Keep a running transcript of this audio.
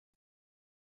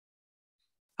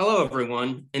Hello,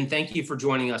 everyone, and thank you for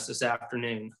joining us this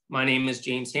afternoon. My name is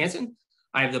James Hansen.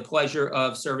 I have the pleasure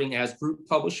of serving as Group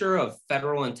Publisher of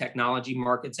Federal and Technology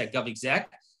Markets at GovExec,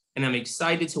 and I'm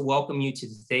excited to welcome you to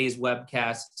today's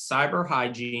webcast, Cyber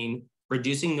Hygiene,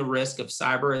 Reducing the Risk of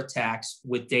Cyber Attacks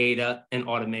with Data and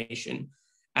Automation.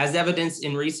 As evidenced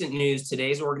in recent news,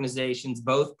 today's organizations,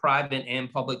 both private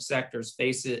and public sectors,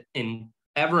 face an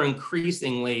ever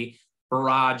increasingly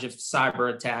barrage of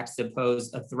cyber attacks that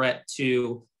pose a threat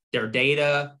to their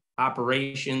data,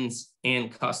 operations,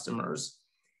 and customers.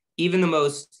 Even the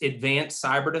most advanced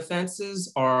cyber defenses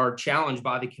are challenged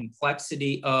by the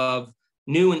complexity of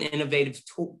new and innovative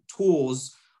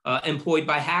tools employed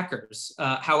by hackers.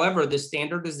 However, the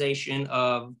standardization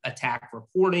of attack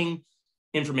reporting,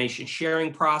 information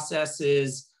sharing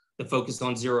processes, the focus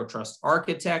on zero trust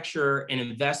architecture, and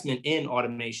investment in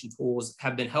automation tools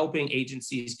have been helping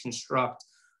agencies construct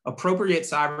appropriate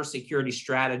cybersecurity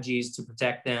strategies to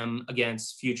protect them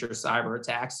against future cyber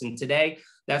attacks. And today,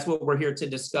 that's what we're here to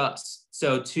discuss.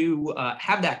 So to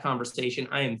have that conversation,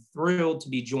 I am thrilled to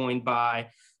be joined by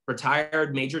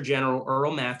retired Major General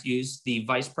Earl Matthews, the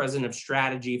Vice President of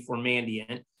Strategy for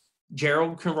Mandiant,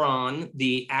 Gerald Caron,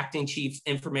 the Acting Chief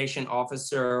Information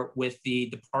Officer with the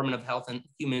Department of Health and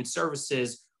Human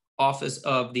Services Office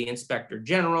of the Inspector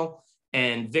General,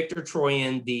 and Victor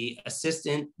Troyan, the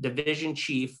Assistant Division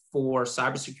Chief for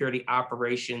Cybersecurity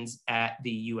Operations at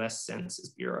the U.S. Census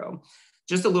Bureau.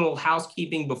 Just a little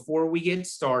housekeeping before we get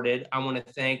started. I want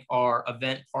to thank our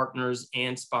event partners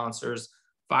and sponsors,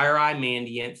 FireEye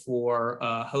Mandiant, for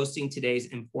hosting today's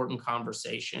important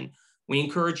conversation. We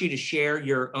encourage you to share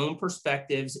your own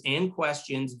perspectives and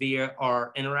questions via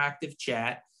our interactive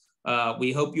chat.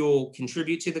 We hope you'll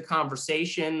contribute to the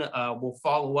conversation. We'll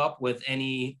follow up with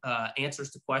any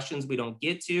answers to questions we don't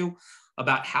get to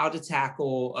about how to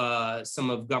tackle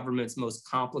some of government's most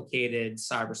complicated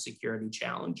cybersecurity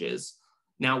challenges.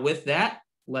 Now, with that,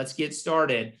 let's get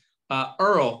started.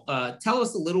 Earl, tell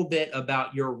us a little bit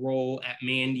about your role at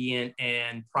Mandiant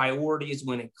and priorities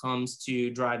when it comes to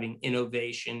driving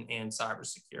innovation and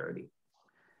cybersecurity.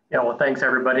 Yeah, well, thanks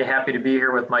everybody. Happy to be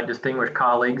here with my distinguished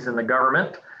colleagues in the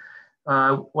government.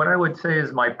 What I would say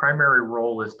is my primary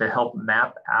role is to help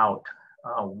map out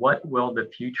what will the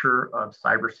future of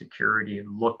cybersecurity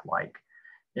look like.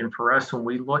 And for us, when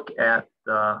we look at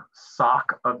the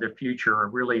SOC of the future, or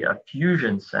really a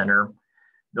fusion center,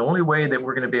 the only way that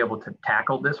we're going to be able to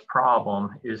tackle this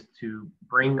problem is to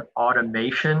bring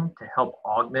automation to help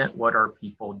augment what our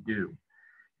people do.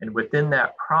 And within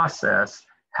that process,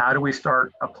 how do we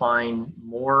start applying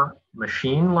more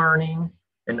machine learning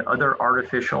and other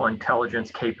artificial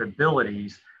intelligence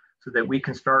capabilities so that we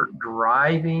can start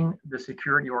driving the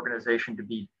security organization to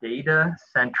be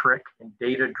data-centric and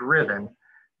data-driven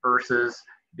versus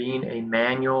being a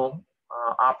manual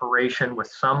operation with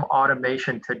some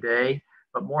automation today.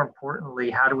 But more importantly,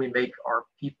 how do we make our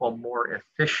people more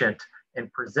efficient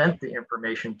and present the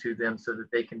information to them so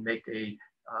that they can make a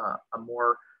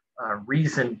more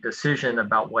reasoned decision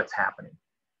about what's happening?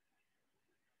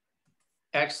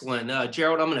 Excellent.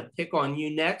 Gerald, I'm going to pick on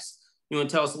you next. You want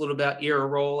to tell us a little about your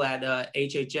role at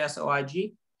HHS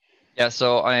OIG? Yeah,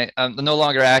 so I'm no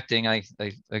longer acting. I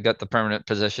got the permanent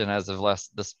position as of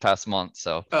this past month.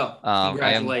 So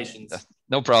congratulations.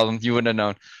 No problem. You wouldn't have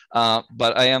known.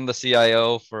 But I am the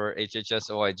CIO for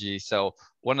HHS OIG. So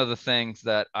one of the things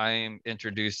that I am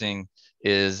introducing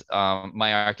is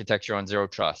my architecture on zero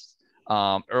trust.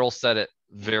 Earl said it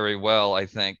very well, I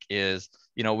think, is,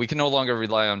 we can no longer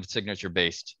rely on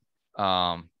signature-based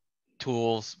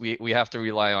tools. We have to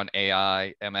rely on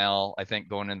AI, ML, I think,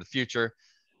 going in the future,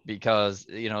 because,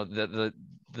 the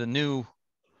new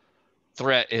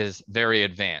threat is very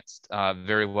advanced,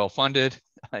 very well funded,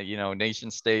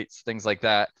 nation states, things like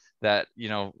that,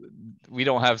 we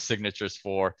don't have signatures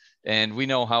for. And we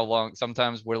know how long,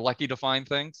 sometimes we're lucky to find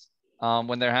things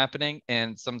when they're happening.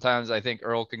 And sometimes I think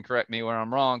Earl can correct me where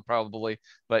I'm wrong, probably,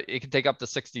 but it can take up to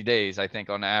 60 days, I think,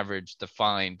 on average, to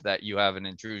find that you have an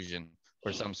intrusion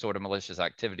or some sort of malicious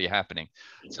activity happening.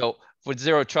 So with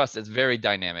zero trust, it's very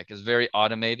dynamic, it's very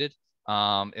automated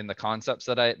in the concepts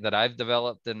that I've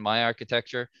developed in my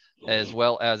architecture, as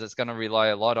well as it's going to rely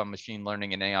a lot on machine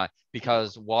learning and AI.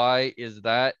 Because why is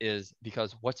that? Is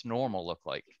because what's normal look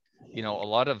like? A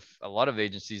lot of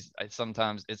agencies,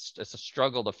 sometimes it's a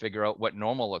struggle to figure out what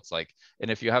normal looks like. And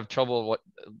if you have trouble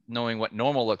knowing what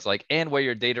normal looks like and where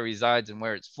your data resides and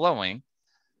where it's flowing,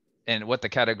 and what the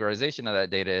categorization of that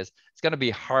data is, it's going to be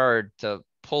hard to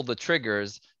pull the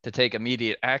triggers to take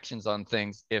immediate actions on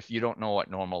things if you don't know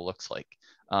what normal looks like.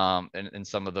 And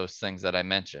some of those things that I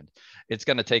mentioned, it's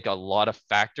going to take a lot of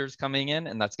factors coming in,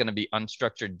 and that's going to be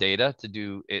unstructured data to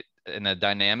do it in a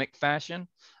dynamic fashion.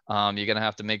 You're going to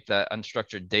have to make that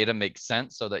unstructured data make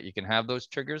sense so that you can have those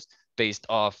triggers based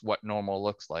off what normal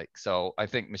looks like. So I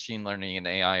think machine learning and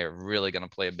AI are really going to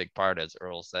play a big part, as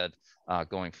Earl said,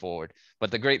 going forward.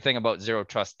 But the great thing about zero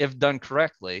trust, if done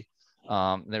correctly,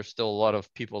 there's still a lot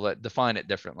of people that define it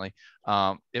differently.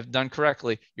 If done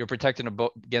correctly, you're protecting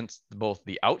against both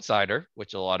the outsider,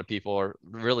 which a lot of people are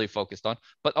really focused on,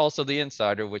 but also the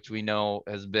insider, which we know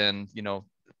has been,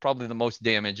 probably the most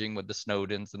damaging with the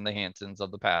Snowdens and the Hansons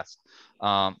of the past.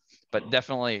 But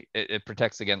definitely it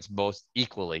protects against both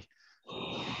equally.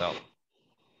 So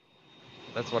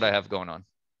that's what I have going on.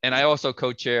 And I also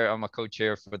I'm a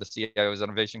co-chair for the CIO's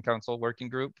Innovation Council Working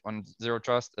Group on Zero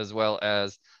Trust, as well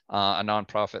as a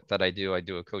nonprofit that I do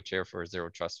a co-chair for a Zero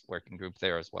Trust Working Group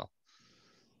there as well.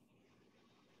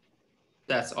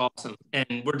 That's awesome.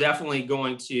 And we're definitely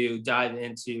going to dive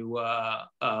into a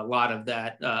lot of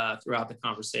that throughout the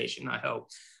conversation, I hope.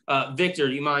 Victor,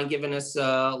 do you mind giving us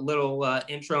a little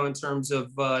intro in terms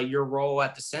of your role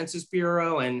at the Census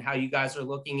Bureau and how you guys are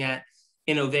looking at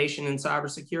innovation in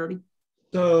cybersecurity?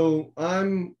 So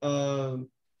I'm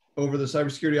over the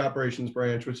Cybersecurity Operations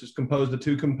Branch, which is composed of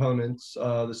two components,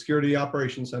 the Security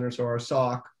Operations Center, so our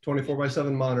SOC,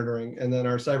 24/7 monitoring, and then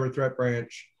our Cyber Threat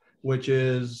Branch, which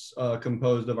is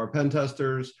composed of our pen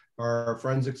testers, our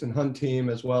forensics and hunt team,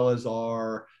 as well as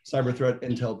our cyber threat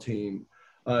intel team.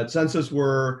 At Census,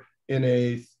 we're in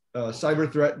a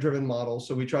cyber threat driven model.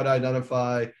 So we try to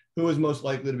identify who is most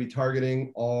likely to be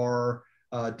targeting our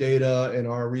data and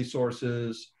our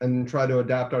resources, and try to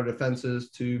adapt our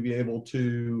defenses to be able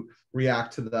to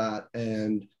react to that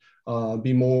and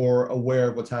be more aware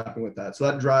of what's happening with that. So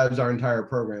that drives our entire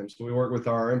program. So we work with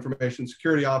our information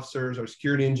security officers, our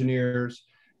security engineers.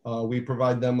 We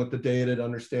provide them with the data to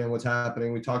understand what's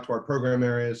happening. We talk to our program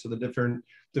areas, so the different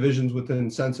divisions within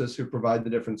Census who provide the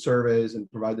different surveys and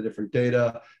provide the different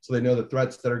data, so they know the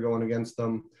threats that are going against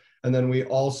them. And then we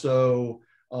also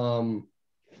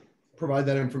provide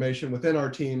that information within our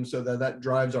team, so that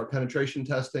drives our penetration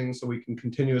testing, so we can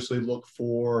continuously look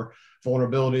for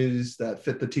vulnerabilities that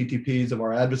fit the TTPs of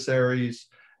our adversaries,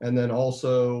 and then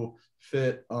also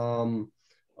fit what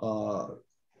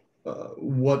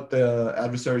the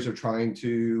adversaries are trying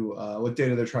to, what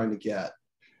data they're trying to get.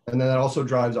 And then that also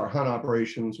drives our hunt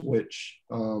operations, which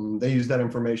they use that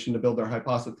information to build their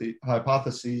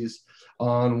hypotheses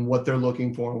on what they're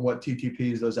looking for and what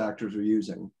TTPs those actors are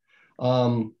using.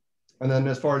 And then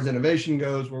as far as innovation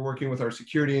goes, we're working with our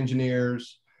security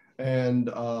engineers and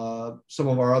some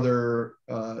of our other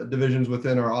divisions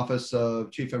within our Office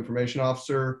of Chief Information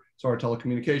Officer, so our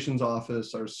telecommunications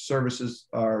office, our services,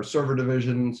 our server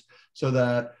divisions, so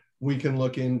that we can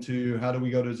look into how do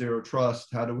we go to zero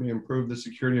trust, how do we improve the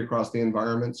security across the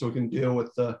environment, so we can deal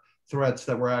with the threats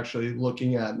that we're actually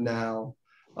looking at now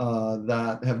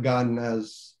that have gotten,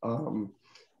 as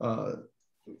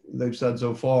they've said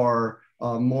so far,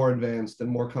 more advanced and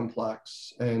more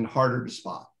complex and harder to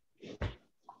spot.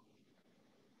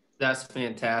 That's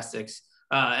fantastic.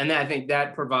 And I think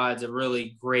that provides a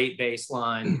really great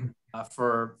baseline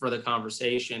for the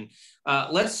conversation.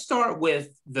 Let's start with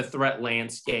the threat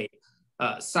landscape.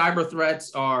 Cyber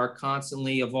threats are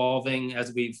constantly evolving,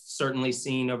 as we've certainly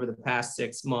seen over the past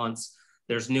 6 months.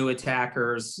 There's new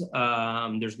attackers,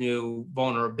 there's new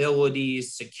vulnerabilities,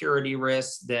 security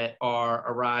risks that are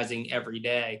arising every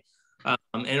day.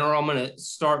 And Earl, I'm going to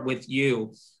start with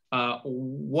you.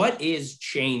 What is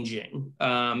changing?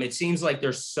 It seems like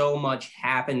there's so much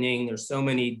happening. There's so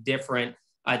many different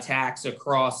attacks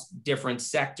across different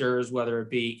sectors, whether it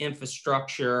be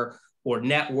infrastructure or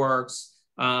networks.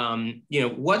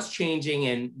 What's changing,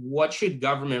 and what should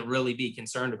government really be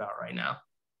concerned about right now?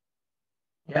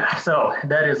 Yeah, so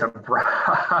that is a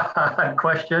broad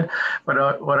question,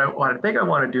 but what I think I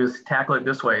want to do is tackle it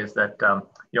this way: is that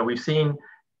we've seen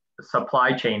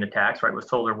supply chain attacks, right, with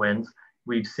SolarWinds.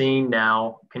 We've seen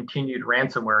now continued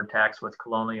ransomware attacks with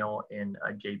Colonial and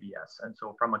JBS. And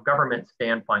so from a government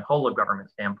standpoint, whole of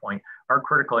government standpoint, our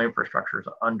critical infrastructure is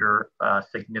under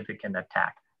significant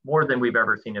attack, more than we've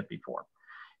ever seen it before.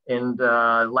 And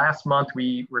last month,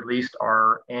 we released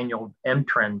our annual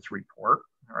M-Trends report,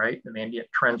 right, the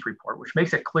Mandiant Trends report, which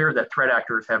makes it clear that threat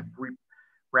actors have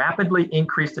rapidly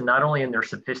increased, and not only in their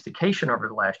sophistication over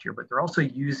the last year, but they're also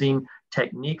using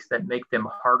techniques that make them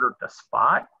harder to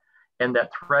spot and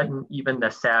that threaten even the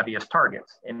savviest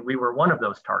targets. And we were one of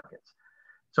those targets.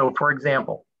 So for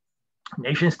example,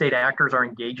 Nation-state actors are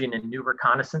engaging in new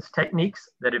reconnaissance techniques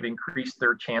that have increased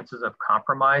their chances of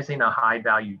compromising a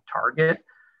high-value target.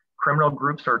 Criminal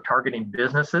groups are targeting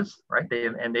businesses, right? They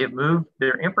have moved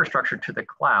their infrastructure to the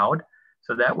cloud,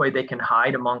 so that way they can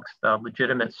hide amongst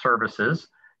legitimate services.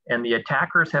 And the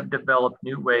attackers have developed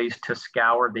new ways to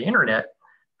scour the internet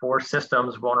for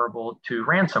systems vulnerable to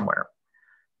ransomware.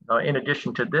 In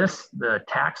addition to this, the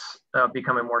attacks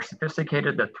becoming more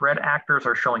sophisticated. The threat actors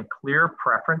are showing clear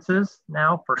preferences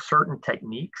now for certain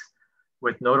techniques,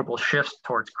 with notable shifts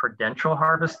towards credential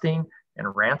harvesting and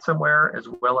ransomware, as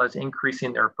well as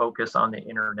increasing their focus on the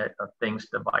Internet of Things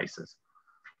devices.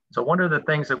 So one of the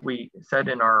things that we said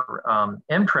in our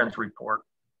M-Trends report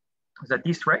is that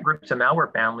these threat groups and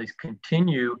malware families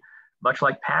continue, much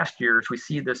like past years. We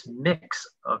see this mix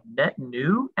of net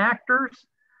new actors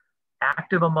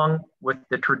active with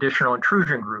the traditional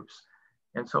intrusion groups.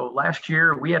 And so last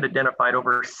year we had identified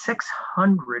over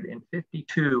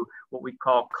 652 what we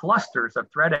call clusters of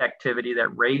threat activity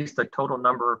that raised the total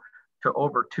number to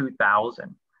over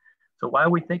 2,000. So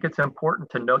while we think it's important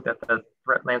to note that the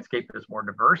threat landscape is more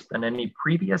diverse than any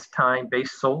previous time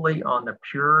based solely on the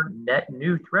pure net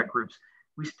new threat groups,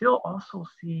 we still also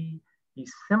see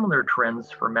these similar trends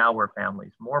for malware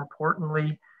families. More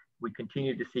importantly, we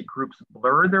continue to see groups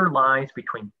blur their lines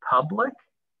between public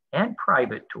and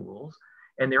private tools,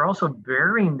 and they're also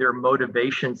varying their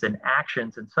motivations and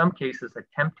actions, in some cases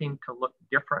attempting to look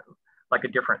different, like a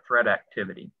different threat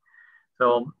activity.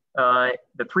 So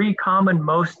the three common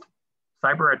most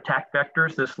cyber attack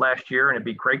vectors this last year, and it'd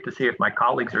be great to see if my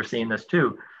colleagues are seeing this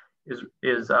too,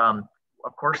 is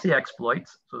of course the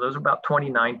exploits. So those are about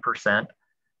 29%.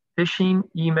 Phishing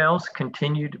emails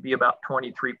continue to be about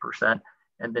 23%.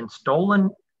 And then stolen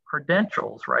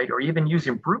credentials, right, or even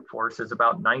using brute force is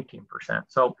about 19%.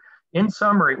 So in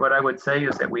summary, what I would say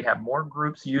is that we have more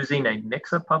groups using a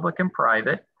mix of public and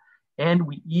private. And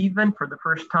we even, for the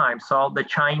first time, saw the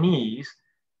Chinese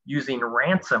using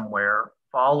ransomware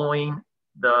following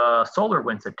the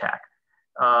SolarWinds attack.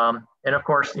 And of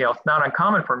course, it's not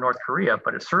uncommon for North Korea,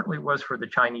 but it certainly was for the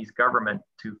Chinese government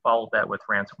to follow that with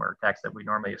ransomware attacks that we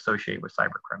normally associate with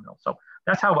cyber criminals. So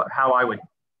that's how I would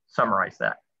summarize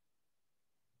that.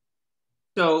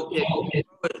 So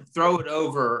throw it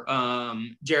over,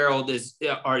 Gerald,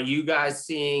 are you guys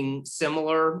seeing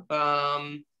similar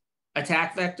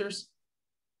attack vectors?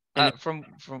 From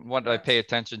what I pay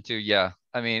attention to, yeah.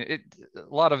 I mean,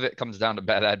 a lot of it comes down to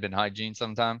bad admin hygiene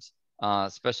sometimes,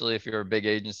 especially if you're a big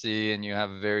agency and you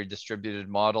have a very distributed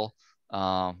model.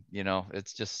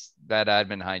 It's just bad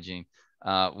admin hygiene.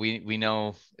 We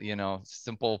know,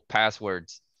 simple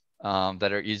passwords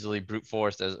that are easily brute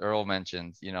forced, as Earl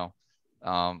mentioned.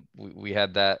 We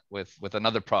had that with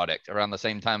another product around the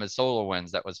same time as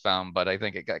SolarWinds that was found, but I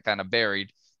think it got kind of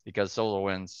buried because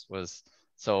SolarWinds was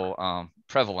so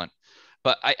prevalent.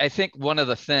 But I think one of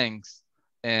the things,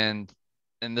 and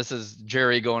this is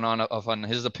Jerry going on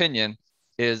his opinion,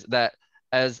 is that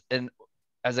as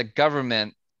a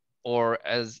government, or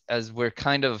as we're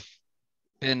kind of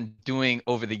been doing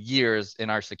over the years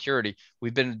in our security,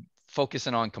 we've been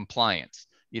focusing on compliance.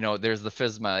 There's the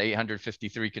FISMA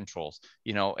 853 controls,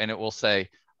 and it will say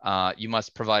you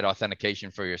must provide authentication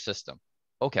for your system.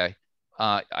 Okay,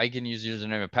 I can use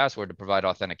username and password to provide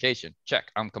authentication.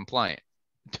 Check, I'm compliant.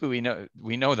 We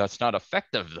know that's not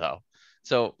effective though.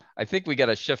 So I think we got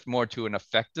to shift more to an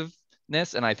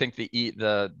effectiveness, and I think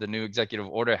the new executive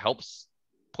order helps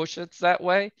push it that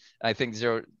way. I think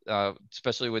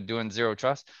especially with doing zero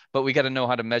trust, but we got to know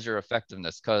how to measure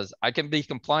effectiveness, because I can be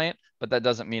compliant, but that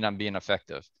doesn't mean I'm being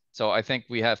effective. So I think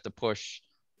we have to push,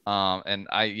 and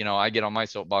I get on my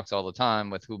soapbox all the time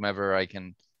with whomever I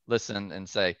can listen and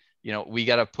say, we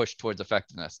got to push towards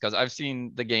effectiveness, because I've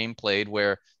seen the game played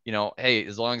where, hey,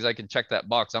 as long as I can check that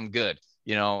box, I'm good.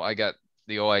 I got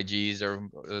the OIGs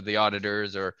or the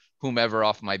auditors or whomever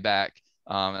off my back,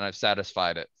 and I've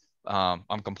satisfied it.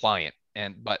 I'm compliant.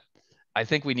 But I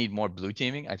think we need more blue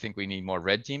teaming. I think we need more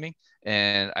red teaming.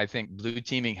 And I think blue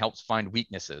teaming helps find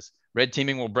weaknesses. Red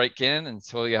teaming will break in and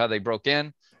tell you how they broke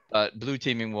in. But blue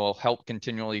teaming will help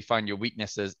continually find your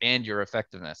weaknesses and your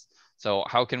effectiveness. So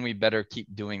how can we better keep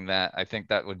doing that? I think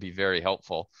that would be very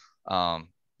helpful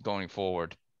going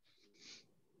forward.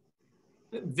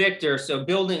 Victor, so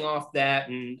building off that,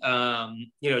 and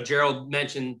Gerald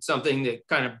mentioned something that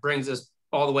kind of brings us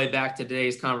all the way back to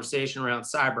today's conversation around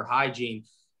cyber hygiene.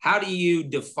 How do you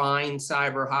define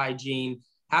cyber hygiene?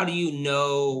 How do you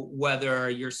know whether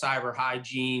your cyber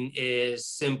hygiene is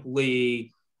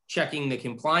simply checking the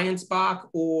compliance box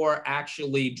or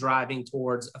actually driving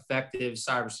towards effective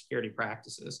cybersecurity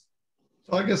practices?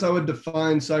 So I guess I would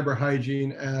define cyber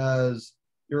hygiene as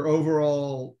your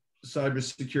overall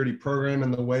cybersecurity program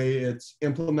and the way it's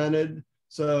implemented.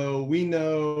 So we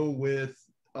know with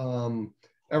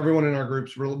everyone in our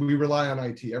groups, we rely on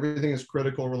IT. Everything is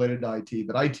critical related to IT,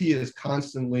 but IT is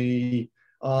constantly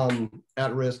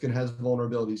at risk and has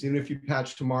vulnerabilities. Even if you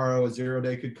patch tomorrow, a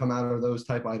 0-day could come out of those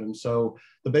type items. So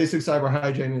the basic cyber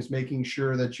hygiene is making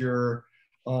sure that you're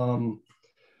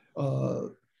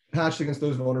patched against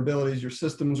those vulnerabilities, your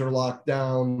systems are locked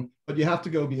down, but you have to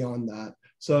go beyond that.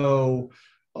 So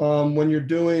when you're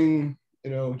doing,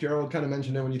 Gerald kind of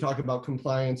mentioned it, when you talk about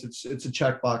compliance, it's a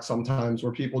checkbox sometimes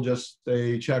where people just,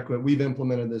 they check that we've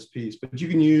implemented this piece, but you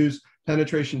can use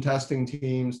penetration testing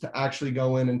teams to actually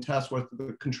go in and test whether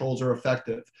the controls are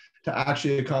effective, to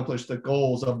actually accomplish the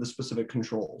goals of the specific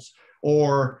controls,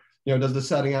 or does the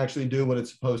setting actually do what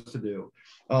it's supposed to do?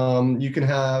 You can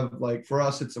have, like for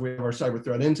us, we have our cyber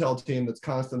threat intel team that's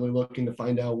constantly looking to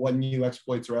find out what new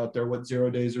exploits are out there, what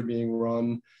 0 days are being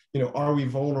run, are we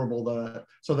vulnerable to that,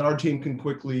 so that our team can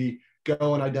quickly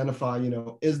go and identify,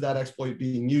 is that exploit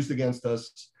being used against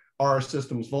us? Are our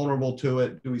systems vulnerable to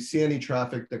it? Do we see any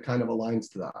traffic that kind of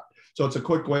aligns to that? So it's a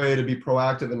quick way to be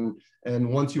proactive, and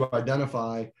once you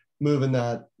identify, move in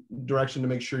that direction to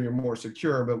make sure you're more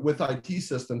secure. But with IT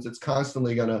systems, it's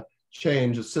constantly going to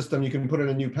change. A system, you can put in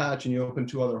a new patch and you open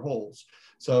 2 other holes.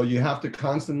 So you have to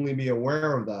constantly be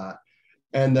aware of that.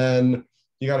 And then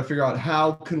you got to figure out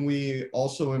how can we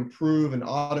also improve and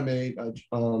automate.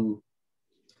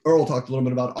 Earl talked a little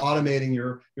bit about automating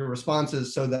your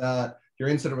responses so that your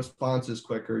incident response is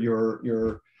quicker,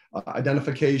 your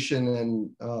identification and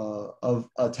of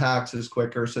attacks is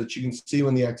quicker, so that you can see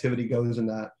when the activity goes in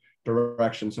that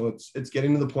direction. So it's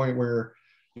getting to the point where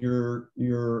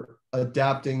you're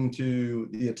adapting to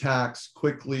the attacks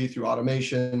quickly through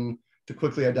automation to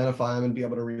quickly identify them and be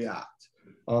able to react.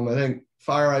 I think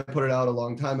FireEye put it out a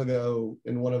long time ago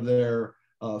in one of their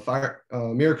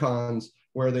MIRCons,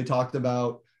 where they talked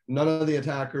about none of the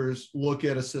attackers look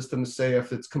at a system to say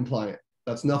if it's compliant.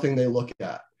 That's nothing they look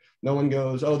at. No one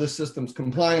goes, oh, this system's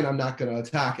compliant, I'm not going to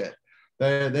attack it.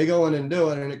 They go in and do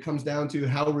it, and it comes down to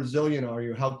how resilient are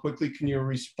you? How quickly can you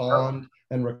respond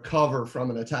and recover from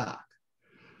an attack?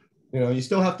 You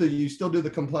still do the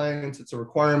compliance. It's a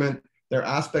requirement. There are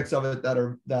aspects of it that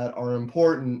are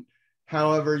important.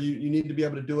 However, you need to be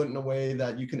able to do it in a way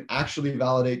that you can actually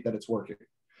validate that it's working.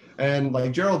 And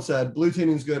like Gerald said, blue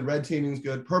teaming is good, red teaming is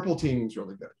good, purple teaming is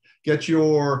really good. Get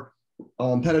your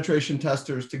penetration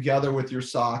testers together with your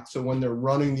SOC, so when they're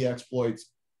running the exploits,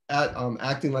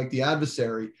 acting like the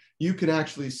adversary, you can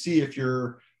actually see if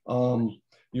your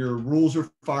rules are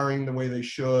firing the way they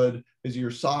should. Is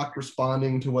your SOC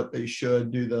responding to what they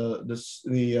should? Do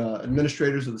the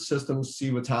administrators of the systems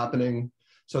see what's happening,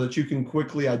 so that you can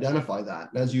quickly identify that?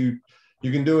 And as you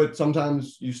can do it,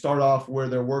 sometimes you start off where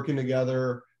they're working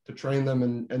together to train them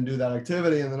and do that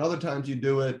activity, and then other times you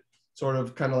do it sort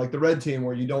of kind of like the red team,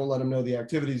 where you don't let them know the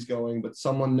activity is going, but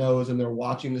someone knows and they're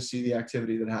watching to see the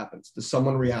activity that happens. Does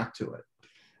someone react to it?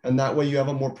 And that way you have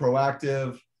a more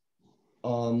proactive,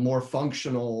 more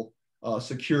functional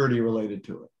security related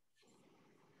to it.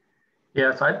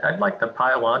 Yes, I'd like to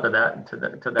pile on to that,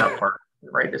 to that part,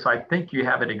 right? So I think you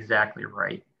have it exactly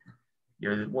right.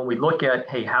 When we look at,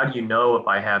 hey, how do you know if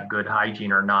I have good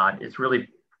hygiene or not? It's really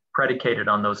predicated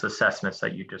on those assessments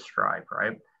that you described,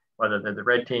 right? Whether they're the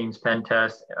red teams, pen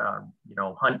tests,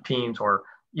 hunt teams, or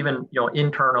even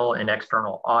internal and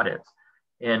external audits.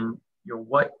 And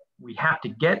what we have to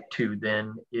get to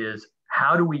then is,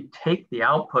 how do we take the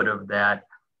output of that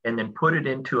and then put it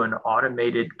into an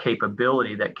automated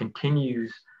capability that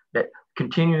continues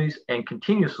and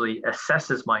continuously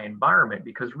assesses my environment?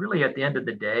 Because really, at the end of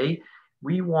the day,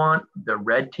 we want the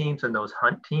red teams and those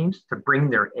hunt teams to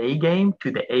bring their A game to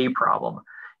the A problem.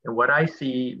 And what I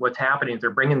see, what's happening is they're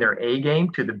bringing their A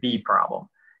game to the B problem,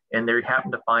 and they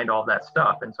happen to find all that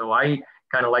stuff. And so I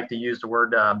kind of like to use the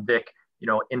word, Vic,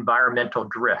 environmental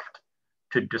drift,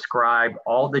 to describe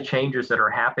all the changes that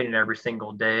are happening every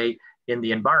single day in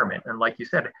the environment. And like you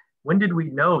said, when did we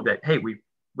know that, hey, we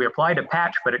applied a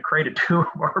patch, but it created 2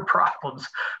 more problems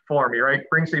for me, right?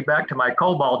 Brings me back to my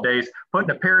COBOL days, putting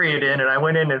a period in, and I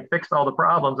went in and fixed all the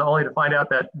problems, only to find out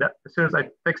that as soon as I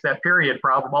fixed that period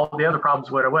problem, all the other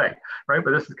problems went away, right?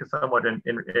 But this is somewhat in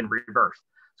reverse.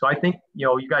 So I think,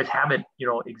 you guys have it,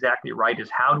 exactly right, is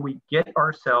how do we get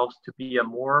ourselves to be a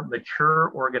more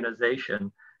mature organization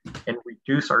and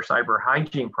reduce our cyber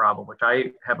hygiene problem, which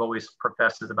I have always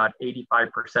professed is about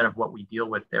 85% of what we deal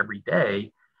with every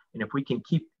day. And if we can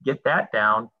get that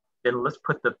down, then let's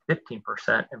put the 15%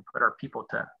 and put our people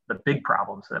to the big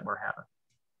problems that we're having.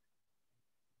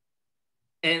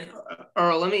 And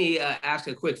Earl, let me ask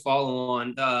a quick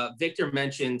follow-on. Victor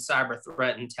mentioned cyber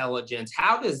threat intelligence.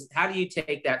 How do you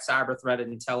take that cyber threat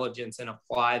intelligence and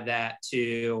apply that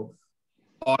to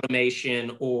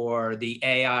automation or the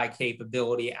AI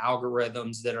capability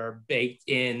algorithms that are baked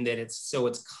in, that it's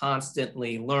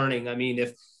constantly learning? I mean,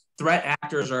 if threat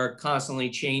actors are constantly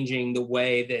changing the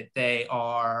way that they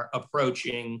are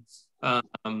approaching a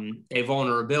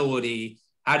vulnerability,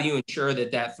 how do you ensure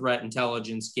that that threat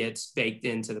intelligence gets baked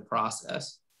into the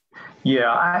process?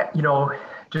 Yeah,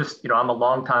 I'm a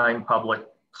longtime public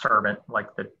servant, like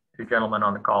the two gentlemen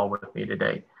on the call with me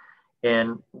today.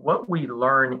 And what we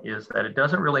learn is that it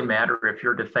doesn't really matter if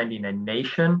you're defending a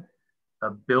nation, a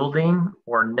building,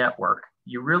 or network.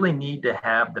 You really need to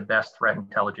have the best threat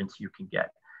intelligence you can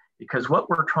get. Because what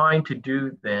we're trying to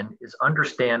do then is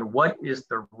understand what is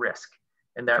the risk.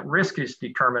 And that risk is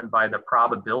determined by the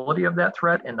probability of that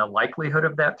threat and the likelihood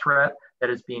of that threat that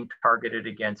is being targeted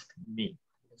against me.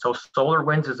 So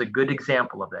SolarWinds is a good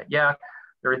example of that. Yeah,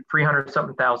 there are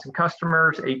 300-something thousand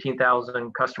customers,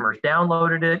 18,000 customers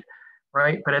downloaded it,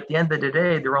 right? But at the end of the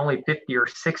day, there were only 50 or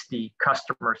 60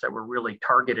 customers that were really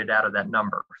targeted out of that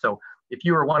number. So if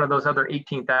you were one of those other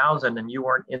 18,000 and you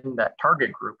weren't in that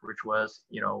target group, which was,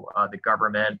 the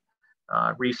government,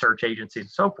 research agencies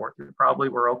and so forth, you probably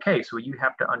were okay. So you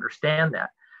have to understand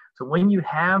that. So when you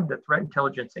have the threat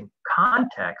intelligence in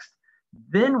context,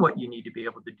 then what you need to be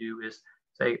able to do is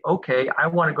say, okay, I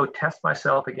want to go test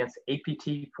myself against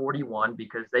APT41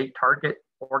 because they target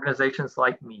organizations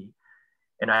like me.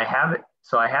 And I have it,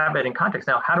 so I have it in context.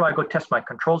 Now, how do I go test my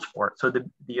controls for it? So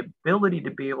the ability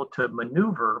to be able to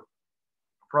maneuver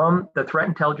from the threat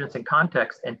intelligence in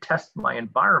context and test my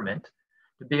environment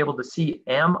to be able to see,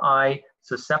 am I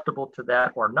susceptible to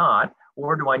that or not?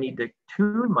 Or do I need to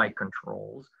tune my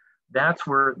controls? That's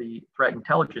where the threat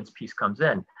intelligence piece comes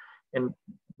in. And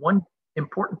one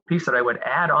important piece that I would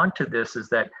add on to this is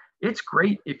that it's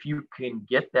great if you can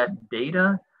get that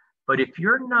data, but if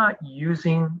you're not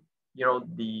using,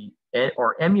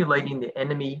 or emulating the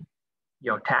enemy,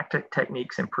 tactic,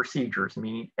 techniques, and procedures,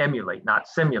 meaning emulate, not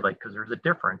simulate, because there's a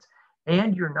difference,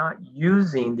 and you're not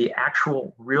using the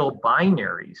actual real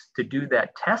binaries to do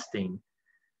that testing,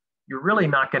 you're really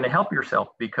not going to help yourself,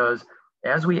 because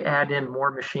as we add in more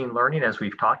machine learning, as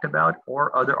we've talked about,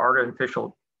 or other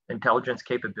artificial intelligence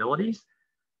capabilities,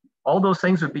 all those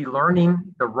things would be learning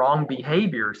the wrong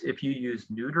behaviors if you use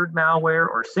neutered malware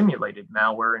or simulated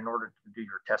malware in order to do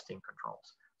your testing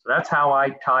controls. So that's how I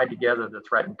tie together the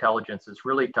threat intelligence, is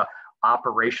really to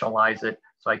operationalize it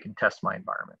so I can test my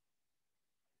environment.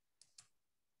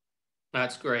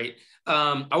 That's great.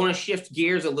 I want to shift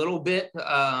gears a little bit.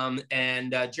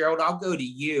 Gerald, I'll go to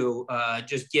you,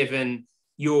 just given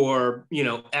your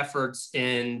efforts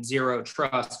in zero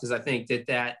trust, because I think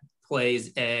that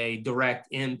plays a direct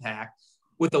impact.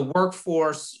 With the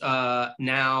workforce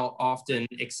now often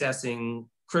accessing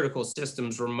critical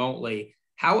systems remotely,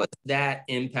 how has that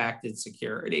impacted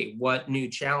security? What new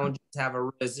challenges have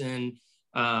arisen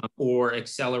or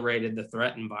accelerated the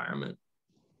threat environment?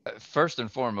 First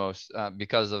and foremost,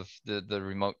 because of the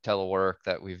remote telework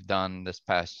that we've done this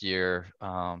past year,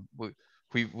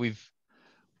 we've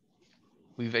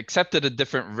accepted a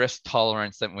different risk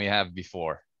tolerance than we have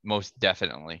before, most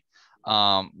definitely.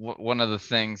 One of the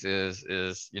things is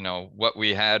what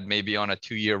we had maybe on a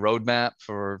 2-year roadmap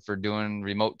for doing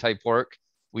remote type work,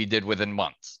 we did within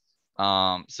months.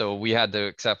 So we had to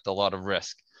accept a lot of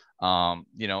risk,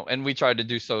 and we tried to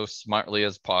do so smartly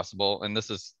as possible. And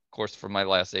this is, of course, for my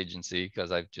last agency,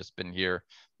 because I've just been here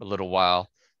a little while.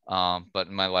 But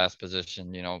in my last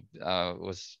position,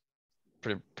 was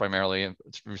primarily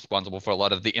responsible for a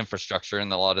lot of the infrastructure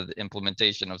and a lot of the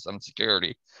implementation of some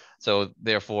security. So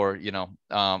therefore,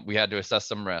 we had to assess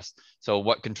some risk. So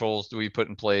what controls do we put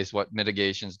in place? What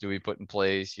mitigations do we put in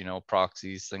place?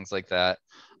 Proxies, things like that.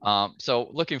 So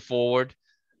looking forward,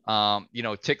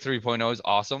 TIC 3.0 is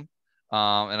awesome.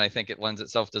 And I think it lends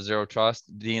itself to zero trust,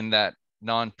 being that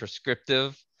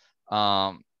non-prescriptive,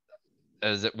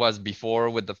 as it was before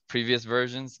with the previous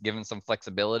versions, given some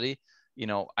flexibility.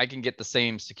 I can get the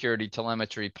same security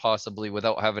telemetry possibly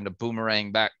without having to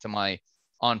boomerang back to my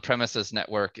on-premises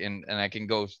network, and I can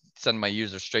go send my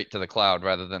users straight to the cloud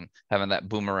rather than having that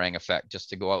boomerang effect just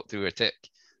to go out through a TIC,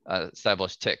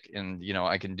 established TIC. And,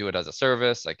 I can do it as a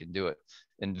service. I can do it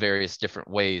in various different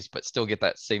ways, but still get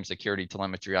that same security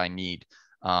telemetry I need,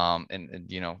 and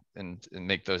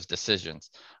make those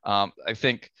decisions. I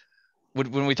think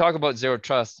when we talk about zero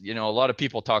trust, a lot of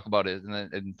people talk about it,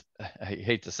 and I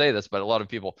hate to say this, but a lot of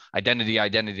people, identity.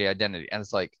 And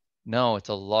it's like, no, it's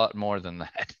a lot more than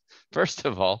that. First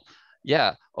of all,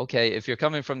 yeah, okay, if you're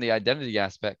coming from the identity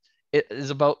aspect, it is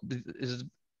about is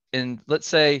in, let's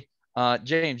say,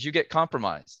 James, you get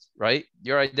compromised, right?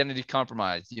 Your identity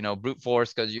compromised, brute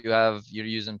force because you're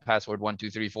using password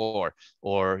 1234,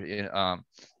 or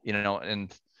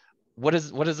and what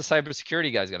is the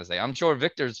cybersecurity guy's gonna say? I'm sure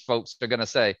Victor's folks are gonna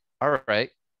say, all right,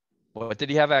 what did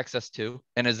he have access to,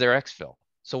 and is there exfil?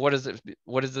 So what does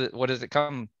it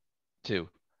come to?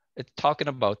 It's talking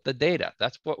about the data.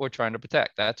 That's what we're trying to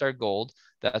protect. That's our gold.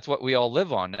 That's what we all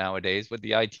live on nowadays with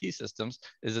the IT systems,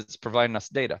 is it's providing us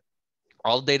data.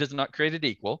 All data is not created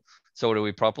equal. So do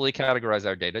we properly categorize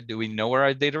our data? Do we know where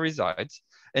our data resides?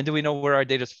 And do we know where our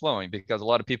data is flowing? Because a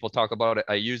lot of people talk about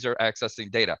a user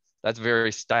accessing data. That's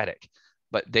very static.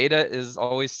 But data is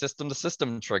always system to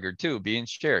system triggered too, being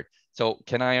shared. So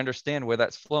can I understand where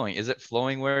that's flowing? Is it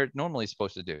flowing where it normally is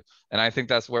supposed to do? And I think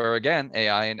that's where, again,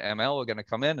 AI and ML are going to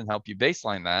come in and help you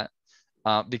baseline that.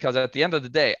 Because at the end of the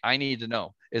day, I need to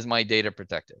know, is my data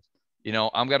protected?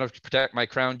 I'm going to protect my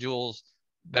crown jewels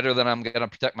better than I'm going to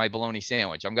protect my bologna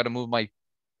sandwich. I'm going to move my,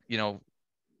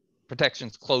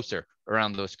 protections closer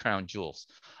around those crown jewels.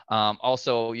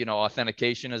 Also,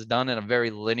 authentication is done in a very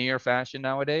linear fashion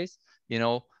nowadays.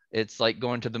 It's like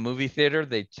going to the movie theater.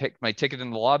 They take my ticket in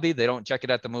the lobby. They don't check it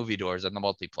at the movie doors and the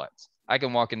multiplex. I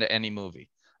can walk into any movie.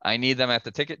 I need them at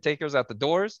the ticket takers at the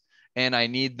doors, and I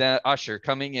need the usher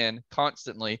coming in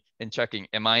constantly and checking,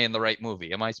 am I in the right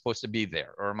movie? Am I supposed to be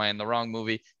there? Or am I in the wrong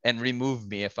movie? And remove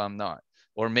me if I'm not,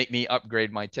 or make me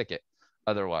upgrade my ticket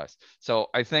otherwise. So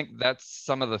I think that's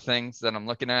some of the things that I'm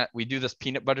looking at. We do this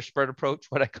peanut butter spread approach,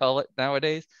 what I call it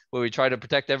nowadays, where we try to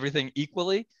protect everything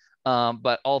equally.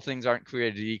 But all things aren't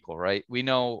created equal, right? We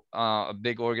know a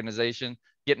big organization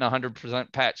getting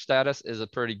 100% patch status is a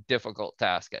pretty difficult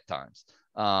task at times.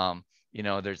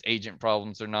 There's agent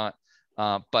problems or not.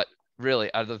 But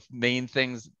really, are the main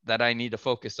things that I need to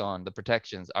focus on, the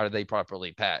protections, are they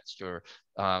properly patched? Or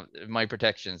my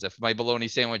protections, if my bologna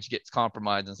sandwich gets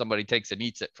compromised and somebody takes and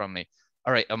eats it from me,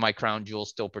 all right, are my crown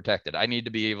jewels still protected? I need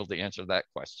to be able to answer that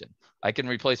question. I can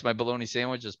replace my bologna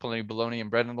sandwich. There's plenty of bologna and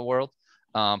bread in the world.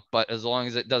 But as long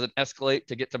as it doesn't escalate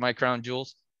to get to my crown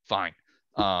jewels, fine.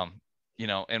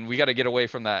 And we got to get away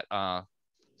from that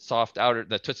soft outer,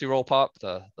 the Tootsie Roll Pop,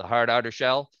 the hard outer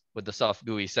shell with the soft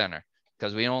gooey center,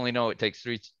 because we only know it takes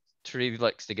three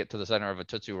licks to get to the center of a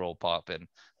Tootsie Roll Pop, and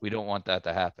we don't want that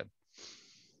to happen.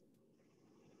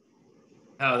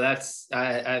 Oh,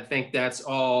 I think that's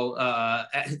all.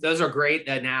 Those are great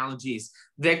analogies.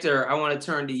 Victor, I want to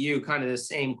turn to you, kind of the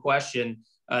same question.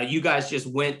 You guys just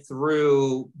went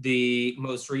through the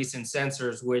most recent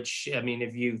sensors, which, I mean,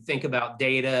 if you think about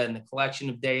data and the collection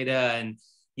of data, and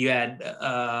you had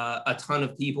a ton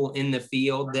of people in the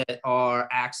field that are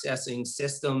accessing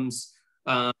systems,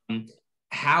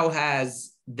 how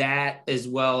has that, as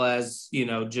well as,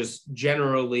 just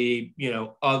generally,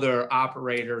 other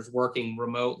operators working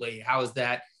remotely, how has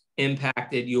that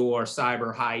impacted your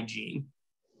cyber hygiene?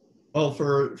 Well,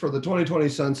 for the 2020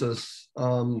 census,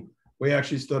 we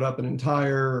actually stood up an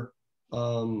entire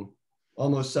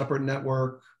almost separate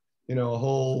network, a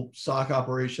whole SOC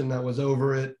operation that was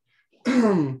over it,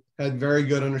 had very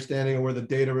good understanding of where the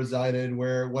data resided,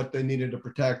 what they needed to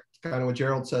protect, kind of what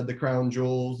Gerald said, the crown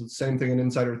jewels. The same thing in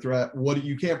insider threat.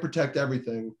 You can't protect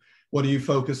everything. What are you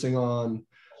focusing on?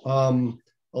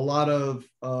 A lot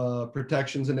of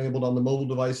protections enabled on the mobile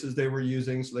devices they were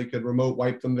using, so they could remote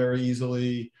wipe them very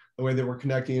easily. The way they were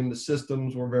connecting into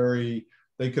systems were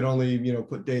they could only,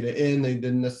 put data in. They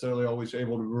didn't necessarily always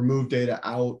able to remove data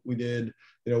out. We did,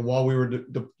 while we were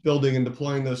building and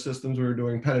deploying those systems, we were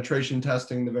doing penetration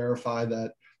testing to verify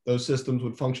that those systems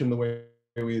would function the way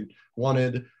we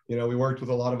wanted. We worked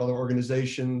with a lot of other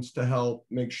organizations to help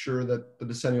make sure that the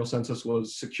decennial census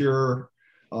was secure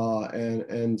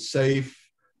and safe.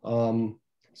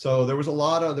 So there was a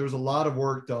lot of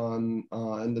work done,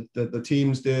 and the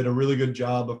teams did a really good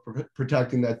job of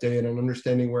protecting that data and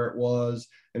understanding where it was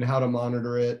and how to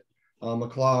monitor it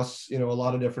across a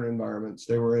lot of different environments.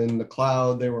 They were in the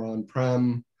cloud, they were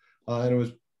on-prem, and it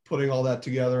was putting all that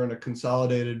together in a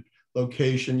consolidated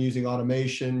location using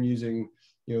automation, using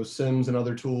SIMs and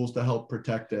other tools to help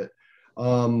protect it.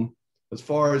 As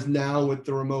far as now with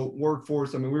the remote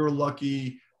workforce, I mean, we were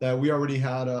lucky that we already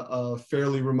had a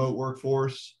fairly remote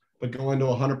workforce, but going to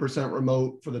 100%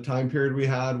 remote for the time period we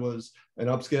had was an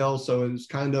upscale. So it was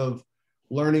kind of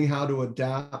learning how to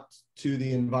adapt to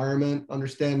the environment,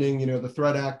 understanding, the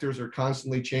threat actors are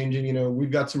constantly changing.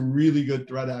 We've got some really good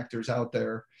threat actors out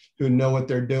there who know what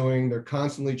they're doing. They're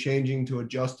constantly changing to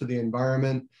adjust to the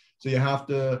environment. So you have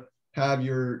to have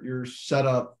your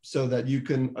setup so that you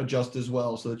can adjust as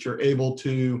well, so that you're able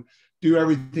to do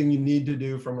everything you need to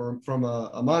do from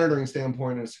a monitoring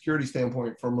standpoint and a security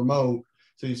standpoint from remote.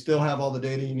 So you still have all the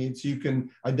data you need, so you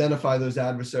can identify those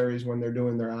adversaries when they're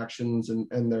doing their actions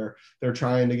and they're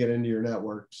trying to get into your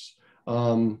networks.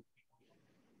 Trying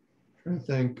to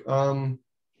think.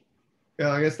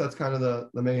 Yeah, I guess that's kind of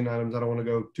the main items. I don't want to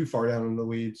go too far down in the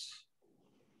weeds.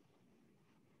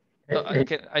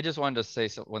 I just wanted to say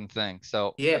one thing.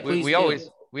 So yeah, please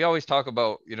we always talk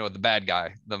about, you know, the bad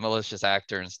guy, the malicious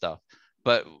actor and stuff,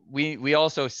 but we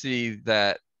also see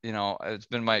that, you know, it's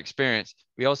been my experience,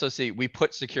 we also see we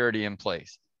put security in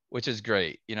place, which is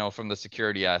great, you know, from the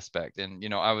security aspect. And, you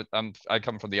know, I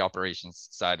come from the operations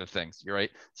side of things, you're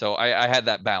right. So I had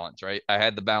that balance, right? I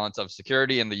had the balance of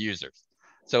security and the users.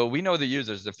 So we know the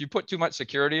users, if you put too much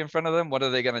security in front of them, what are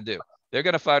they going to do? They're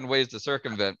going to find ways to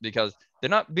circumvent, because they're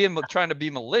not trying to be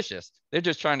malicious. They're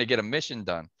just trying to get a mission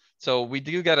done. So we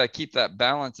do got to keep that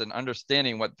balance and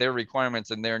understanding what their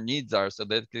requirements and their needs are so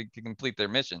they can complete their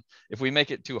mission. If we make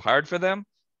it too hard for them,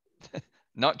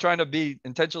 not trying to be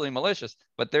intentionally malicious,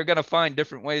 but they're going to find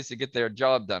different ways to get their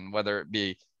job done, whether it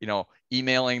be, you know,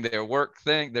 emailing their work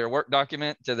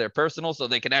document to their personal so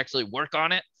they can actually work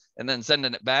on it and then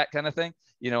sending it back, kind of thing.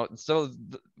 You know, so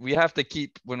we have to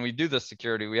keep, when we do the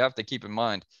security, we have to keep in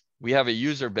mind, we have a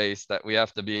user base that we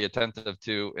have to be attentive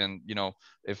to. And, you know,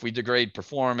 if we degrade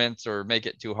performance or make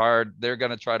it too hard, they're going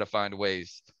to try to find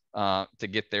ways to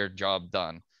get their job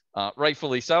done.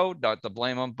 Rightfully so, not to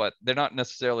blame them, but they're not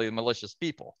necessarily malicious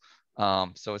people.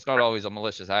 So it's not always a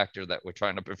malicious actor that we're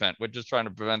trying to prevent. We're just trying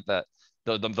to prevent that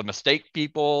the mistake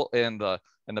people and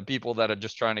the people that are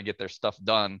just trying to get their stuff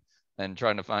done and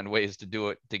trying to find ways to do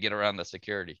it to get around the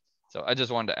security. So I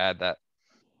just wanted to add that.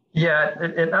 Yeah,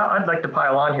 and I'd like to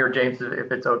pile on here, James, if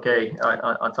it's okay,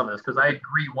 on some of this, because I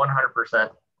agree 100%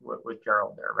 with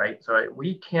Gerald there, right? So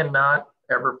we cannot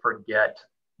ever forget,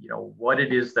 you know, what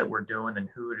it is that we're doing and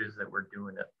who it is that we're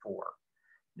doing it for.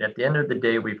 And at the end of the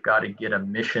day, we've got to get a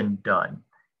mission done.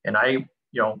 And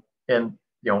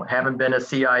having been a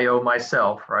CIO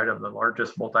myself, right, of the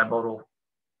largest multimodal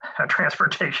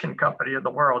transportation company in the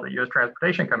world, the U.S.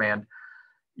 Transportation Command,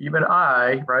 even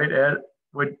I, right,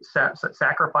 would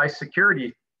sacrifice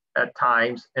security at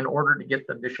times in order to get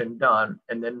the mission done,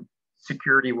 and then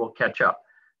security will catch up.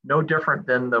 No different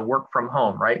than the work from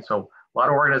home, right? So a lot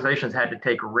of organizations had to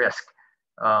take risk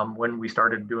when we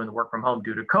started doing the work from home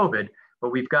due to COVID,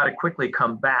 but we've got to quickly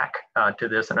come back to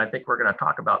this, and I think we're going to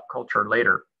talk about culture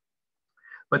later.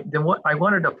 But then what I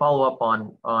wanted to follow up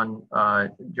on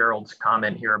Gerald's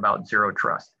comment here about zero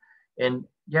trust. And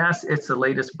yes, it's the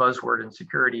latest buzzword in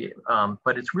security,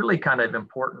 but it's really kind of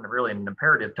important, really an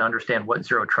imperative to understand what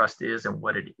zero trust is and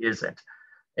what it isn't.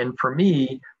 And for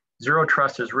me, zero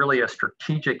trust is really a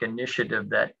strategic initiative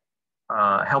that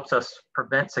helps us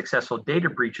prevent successful data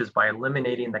breaches by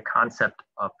eliminating the concept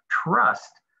of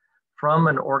trust from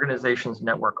an organization's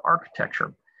network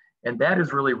architecture. And that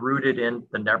is really rooted in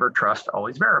the never trust,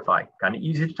 always verify. Kind of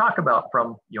easy to talk about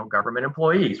from government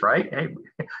employees, right? Hey,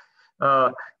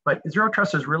 but zero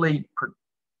trust is really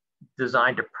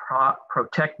designed to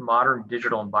protect modern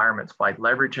digital environments by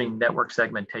leveraging network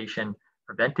segmentation,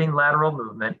 preventing lateral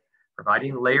movement,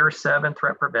 providing layer 7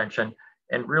 threat prevention,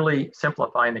 and really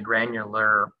simplifying the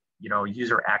granular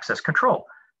user access control.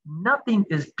 Nothing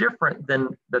is different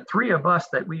than the three of us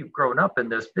that we've grown up in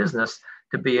this business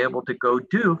to be able to go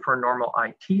do for normal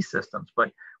IT systems.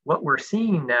 But what we're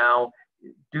seeing now,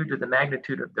 due to the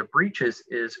magnitude of the breaches,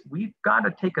 is we've got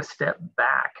to take a step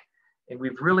back, and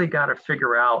we've really got to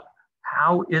figure out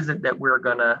how is it that we're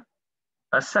going to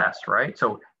assess, right?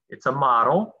 So it's a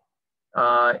model.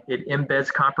 It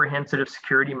embeds comprehensive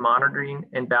security monitoring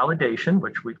and validation,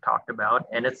 which we've talked about,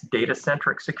 and it's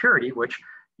data-centric security, which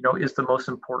is the most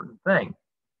important thing.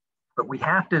 But we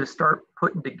have to start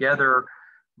putting together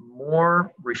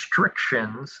more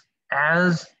restrictions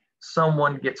as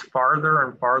someone gets farther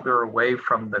and farther away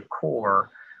from the core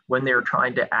when they're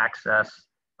trying to access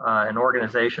an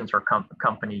organization's or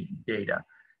company data.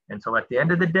 And so at the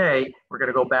end of the day, we're going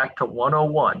to go back to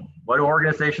 101. What do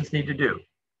organizations need to do?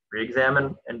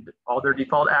 Re-examine and all their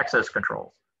default access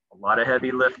controls. A lot of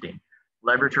heavy lifting.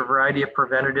 Leverage a variety of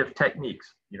preventative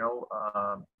techniques.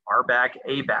 RBAC,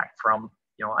 ABAC from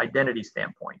identity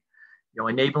standpoint.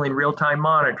 Enabling real-time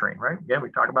monitoring, right? Again, we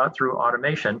talk about through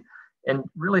automation, and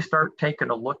really start taking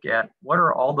a look at what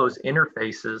are all those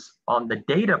interfaces on the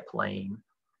data plane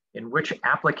in which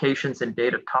applications and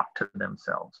data talk to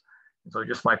themselves. And so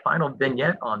just my final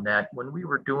vignette on that, when we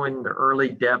were doing the early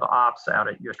DevOps out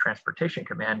at U.S. Transportation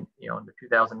Command, in the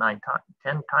 2009-10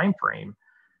 timeframe,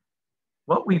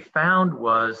 what we found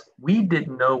was we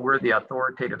didn't know where the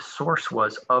authoritative source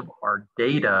was of our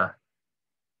data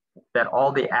that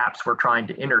all the apps we're trying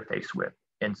to interface with.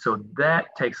 And so that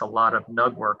takes a lot of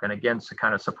nug work. And again, so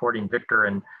kind of supporting Victor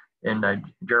and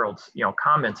Gerald's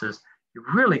comments is you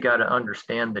really got to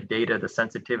understand the data, the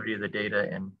sensitivity of the data,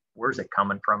 and where's it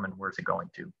coming from and where's it going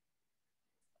to.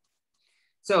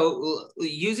 So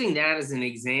using that as an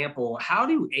example, how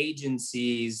do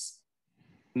agencies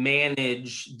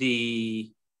manage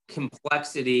the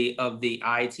complexity of the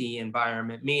IT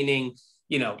environment? Meaning,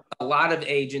 a lot of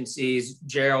agencies,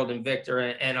 Gerald and Victor,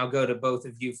 and I'll go to both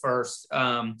of you first,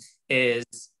 is,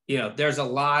 there's a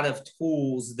lot of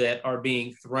tools that are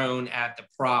being thrown at the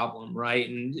problem, right?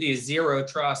 And zero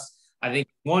trust, I think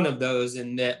one of those,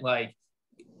 in that, like,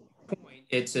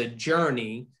 it's a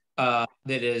journey that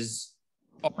is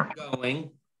ongoing,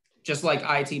 just like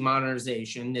IT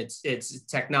modernization. It's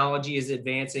technology is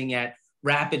advancing at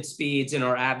rapid speeds, and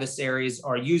our adversaries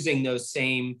are using those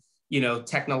same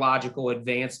technological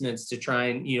advancements to try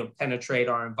and penetrate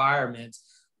our environments.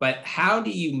 But how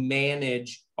do you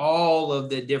manage all of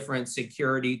the different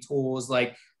security tools?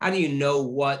 Like, how do you know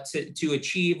what to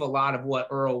achieve a lot of what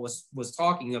Earl was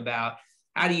talking about?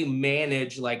 How do you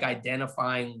manage, like,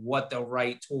 identifying what the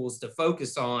right tools to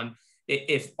focus on?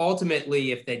 If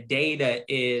ultimately, if the data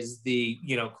is the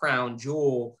crown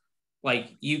jewel,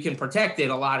 like, you can protect it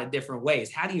a lot of different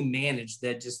ways. How do you manage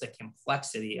just the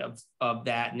complexity of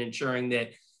that, and ensuring that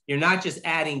you're not just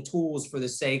adding tools for the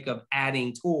sake of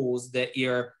adding tools, that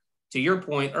you're, to your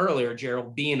point earlier,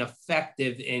 Gerald, being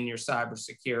effective in your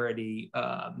cybersecurity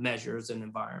measures and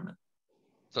environment?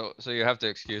 So you have to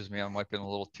excuse me. I'm wiping a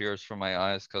little tears from my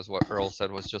eyes because what Earl said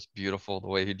was just beautiful. The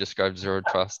way he described zero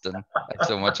trust, and I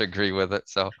so much agree with it.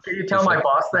 So can you tell my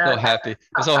boss that? I'm so happy.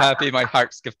 I'm so happy. My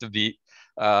heart skipped a beat.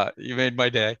 You made my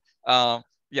day.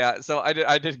 Yeah. So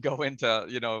I did go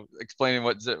into explaining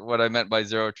what I meant by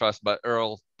zero trust, but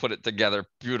Earl put it together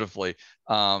beautifully.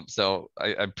 So I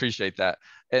appreciate that.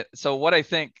 So what I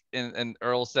think, and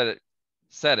Earl said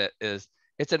it is,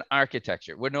 it's an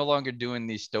architecture. We're no longer doing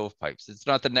these stovepipes. It's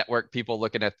not the network people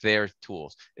looking at their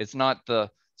tools. It's not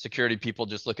the security people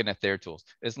just looking at their tools.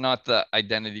 It's not the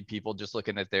identity people just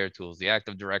looking at their tools. The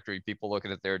Active Directory people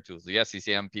looking at their tools. The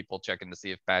SCCM people checking to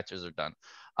see if patches are done.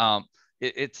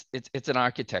 It's an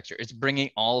architecture. It's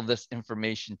bringing all of this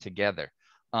information together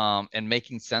and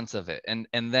making sense of it. And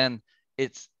then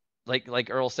it's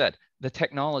like Earl said, the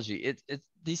technology. It's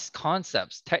these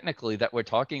concepts technically that we're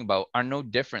talking about are no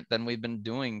different than we've been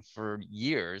doing for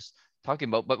years talking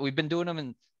about, but we've been doing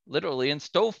them literally in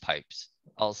stovepipes,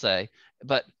 I'll say.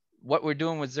 But what we're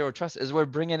doing with zero trust is we're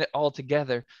bringing it all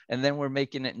together, and then we're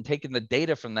making it and taking the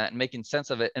data from that and making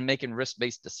sense of it and making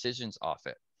risk-based decisions off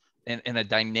it in a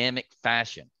dynamic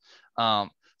fashion.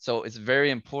 So it's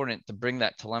very important to bring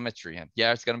that telemetry in.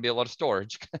 Yeah, it's going to be a lot of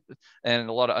storage and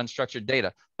a lot of unstructured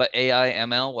data, but AI,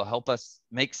 ML will help us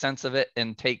make sense of it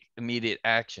and take immediate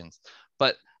actions.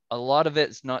 But a lot of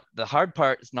it's not, the hard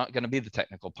part is not going to be the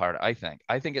technical part, I think.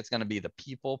 I think it's going to be the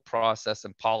people, process,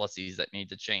 and policies that need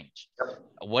to change.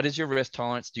 What is your risk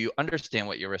tolerance? Do you understand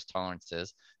what your risk tolerance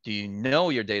is? Do you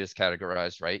know your data is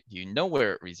categorized right? Do you know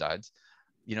where it resides?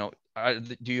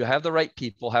 Do you have the right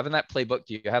people having that playbook?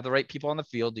 Do you have the right people on the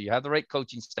field? Do you have the right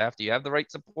coaching staff? Do you have the right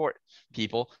support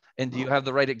people? And do you have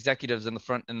the right executives in the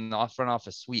front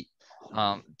office suite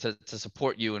to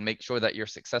support you and make sure that you're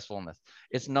successful in this?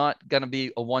 It's not going to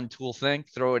be a one tool thing.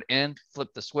 Throw it in, flip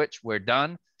the switch. We're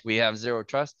done. We have zero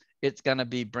trust. It's going to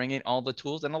be bringing all the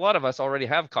tools. And a lot of us already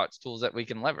have COTS tools that we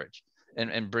can leverage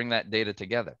and bring that data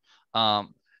together.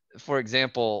 For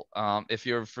example, if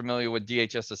you're familiar with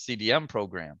DHS's CDM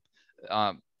program,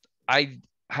 I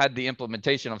had the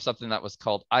implementation of something that was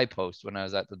called iPost when I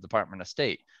was at the Department of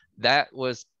State. That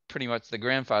was pretty much the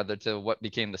grandfather to what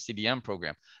became the CDM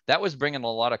program. That was bringing a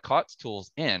lot of COTS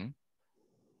tools in,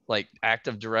 like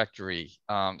Active Directory,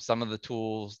 some of the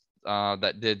tools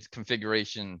that did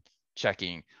configuration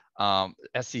checking,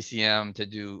 SCCM to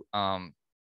do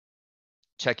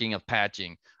checking of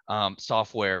patching,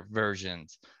 software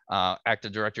versions,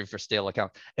 Active Directory for stale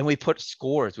accounts. And we put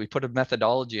scores, we put a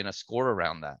methodology and a score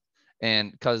around that.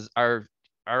 And because our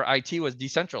IT was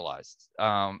decentralized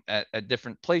at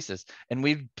different places, and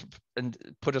we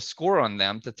put a score on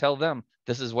them to tell them,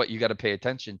 this is what you got to pay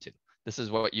attention to. This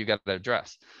is what you got to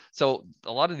address. So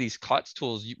a lot of these COTS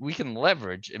tools we can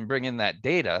leverage and bring in that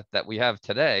data that we have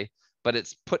today, but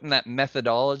it's putting that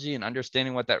methodology and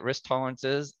understanding what that risk tolerance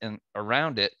is and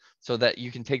around it so that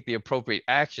you can take the appropriate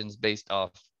actions based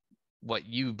off what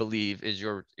you believe is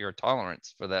your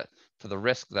tolerance for that, for the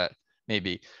risk that may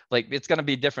be. Like, it's going to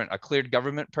be different. A cleared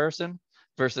government person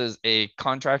versus a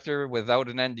contractor without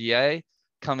an NDA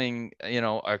coming,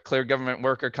 a clear government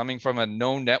worker coming from a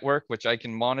known network, which I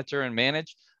can monitor and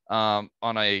manage.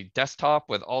 on a desktop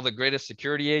with all the greatest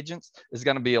security agents is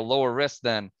going to be a lower risk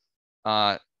than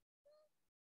a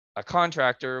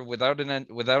contractor without an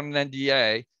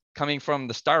NDA coming from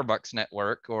the Starbucks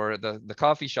network or the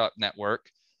coffee shop network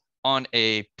on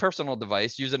a personal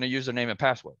device using a username and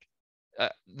password.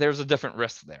 There's a different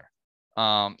risk there.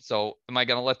 So am I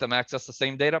going to let them access the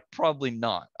same data? Probably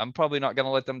not. I'm probably not going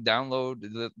to let them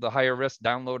download the higher risk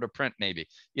download or print maybe,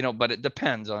 but it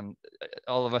depends on,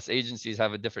 all of us agencies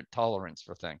have a different tolerance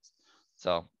for things.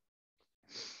 So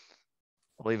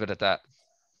I'll leave it at that.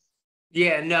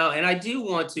 Yeah, no, and I do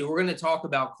want to, we're going to talk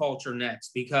about culture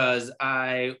next, because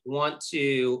I want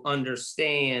to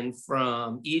understand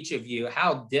from each of you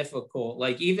how difficult,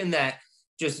 like even that,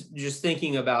 just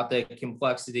thinking about the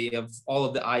complexity of all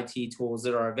of the IT tools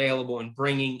that are available and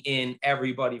bringing in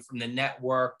everybody from the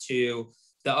network to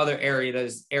the other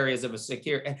areas of a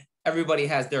secure, everybody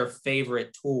has their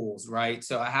favorite tools, right?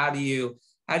 So how do you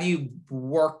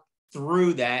work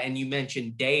through that? And you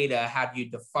mentioned data. How do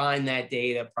you define that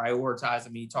data, prioritize? I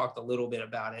mean, you talked a little bit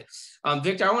about it.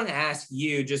 Victor, I want to ask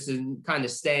you, just in kind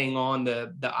of staying on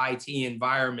the IT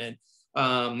environment,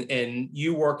 and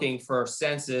you working for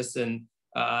Census, and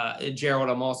Gerald,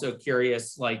 I'm also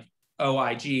curious, like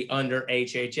OIG under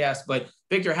HHS, but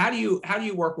Victor, how do you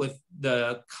work with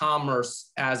the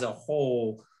commerce as a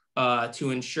whole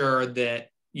to ensure that,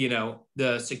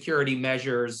 the security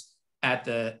measures at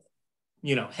the,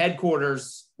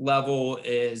 headquarters level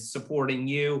is supporting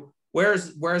you?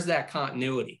 Where's that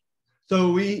continuity?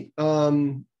 So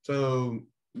so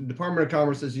Department of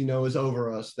Commerce, as you know, is over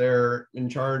us. They're in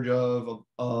charge of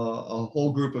a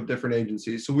whole group of different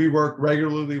agencies. So we work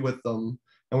regularly with them,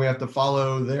 and we have to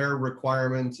follow their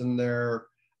requirements and their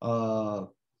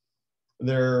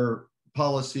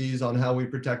policies on how we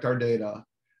protect our data.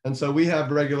 And so we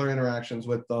have regular interactions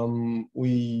with them.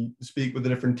 We speak with the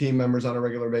different team members on a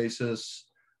regular basis.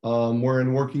 We're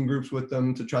in working groups with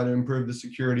them to try to improve the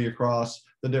security across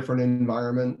the different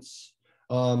environments.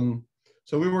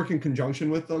 So we work in conjunction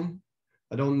with them.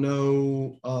 I don't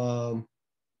know,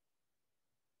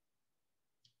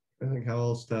 I think how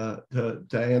else to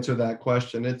answer that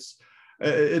question.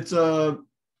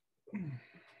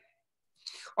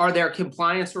 Are there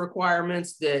compliance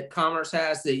requirements that Commerce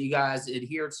has that you guys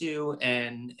adhere to,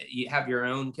 and you have your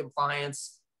own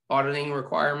compliance auditing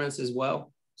requirements as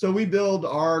well? So we build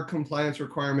our compliance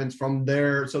requirements from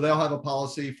there. So they'll have a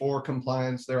policy for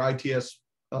compliance, their ITS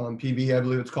PB, I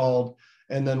believe it's called.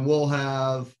 And then we'll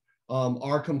have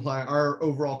our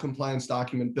overall compliance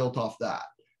document built off that.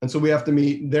 And so we have to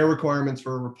meet their requirements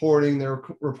for reporting, their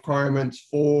requirements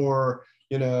for,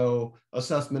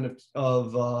 assessment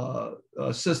of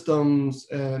systems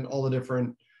and all the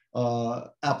different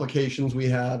applications we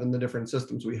have and the different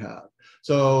systems we have.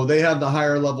 So they have the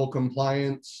higher level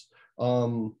compliance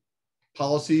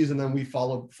policies, and then we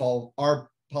follow our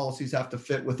policies have to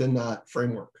fit within that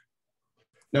framework.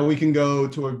 Now we can go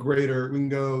deeper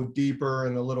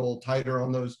and a little tighter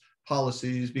on those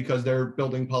policies, because they're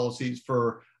building policies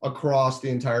for across the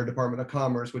entire Department of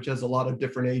Commerce, which has a lot of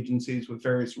different agencies with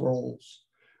various roles,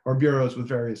 or bureaus with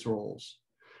various roles.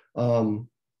 And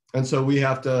so we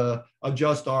have to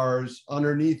adjust ours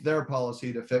underneath their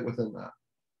policy to fit within that.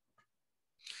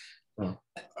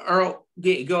 Earl,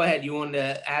 go ahead. You wanted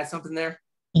to add something there?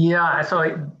 Yeah,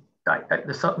 so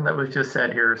there's something that was just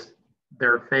said here is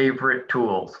their favorite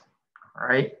tools,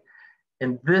 right?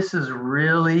 And this is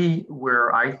really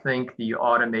where I think the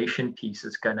automation piece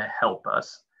is going to help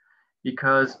us,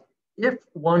 because if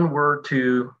one were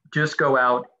to just go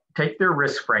out, take their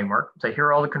risk framework, say, here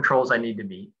are all the controls I need to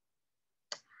meet,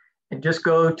 and just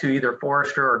go to either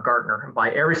Forrester or Gartner and buy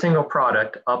every single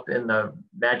product up in the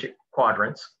magic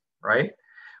quadrants, right?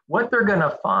 What they're going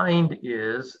to find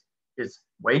is it's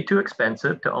way too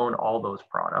expensive to own all those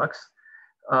products,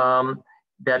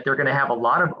 that they're going to have a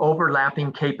lot of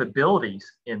overlapping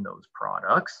capabilities in those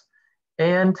products,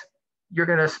 and you're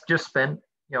going to just spend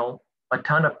a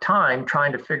ton of time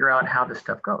trying to figure out how this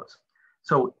stuff goes.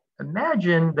 So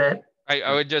imagine that.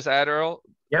 I would just add, Earl,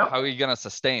 yep. How are you going to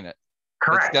sustain it?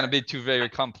 Correct. It's going to be too very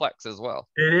complex as well.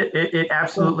 It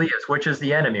absolutely is, which is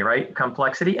the enemy, right?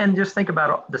 Complexity. And just think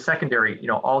about the secondary,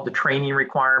 all the training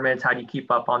requirements. How do you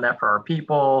keep up on that for our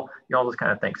people? All those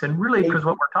kind of things. And really, because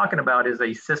what we're talking about is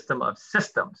a system of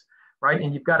systems, right?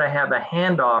 And you've got to have a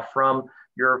handoff from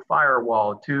your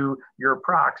firewall to your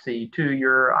proxy to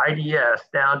your IDS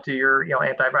down to your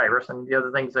antivirus and the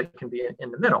other things that can be in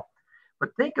the middle.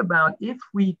 But think about if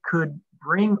we could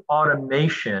bring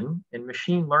automation and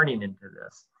machine learning into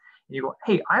this. And you go,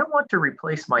 hey, I want to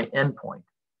replace my endpoint.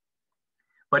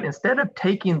 But instead of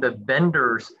taking the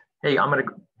vendor's hey,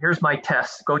 here's my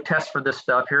test, go test for this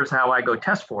stuff. Here's how I go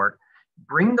test for it.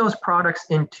 Bring those products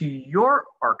into your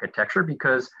architecture,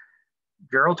 because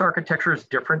Gerald's architecture is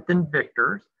different than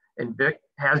Victor's, and Vic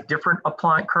has different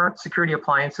current security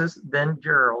appliances than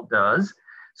Gerald does.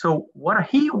 So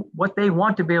what they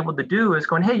want to be able to do is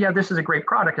going, hey, yeah, this is a great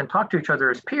product, and talk to each other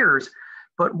as peers,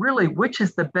 but really, which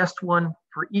is the best one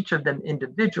for each of them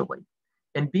individually?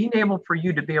 And being able for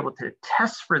you to be able to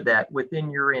test for that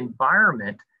within your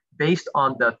environment based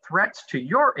on the threats to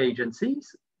your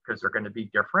agencies, because they're going to be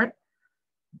different,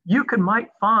 you might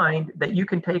find that you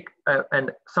can take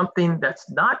something that's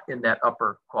not in that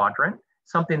upper quadrant,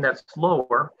 something that's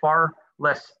lower, far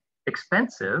less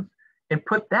expensive, and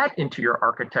put that into your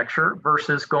architecture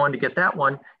versus going to get that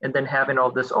one and then having all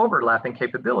this overlapping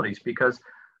capabilities. Because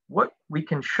what we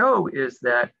can show is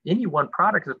that any one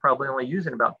product is probably only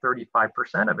using about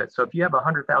 35% of it. So if you have a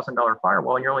 $100,000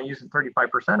 firewall and you're only using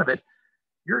 35% of it,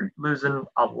 you're losing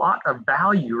a lot of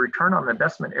value, return on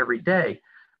investment every day.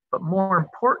 But more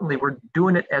importantly, we're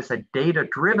doing it as a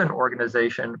data-driven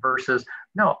organization versus,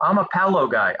 no, I'm a Palo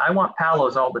guy. I want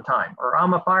Palos all the time. Or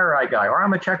I'm a FireEye guy, or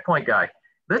I'm a Checkpoint guy.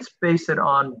 Let's base it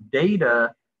on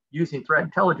data using threat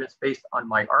intelligence based on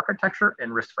my architecture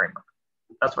and risk framework.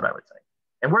 That's what I would say.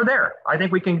 And we're there. I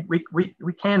think we can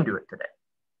do it today.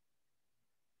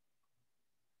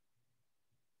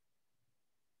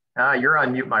 You're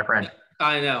on mute, my friend.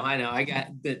 I know. I got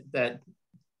that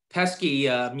pesky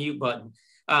mute button.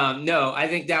 No, I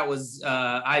think that was,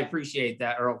 I appreciate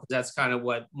that, Earl, because that's kind of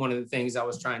one of the things I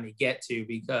was trying to get to,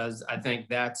 because I think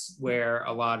that's where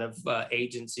a lot of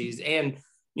agencies and,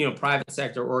 private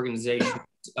sector organizations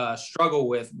struggle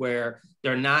with, where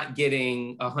they're not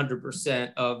getting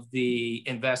 100% of the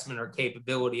investment or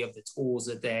capability of the tools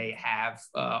that they have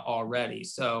already.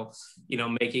 So,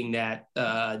 making that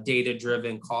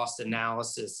data-driven cost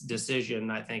analysis decision,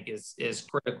 I think is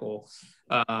critical,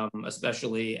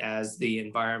 especially as the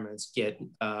environments get,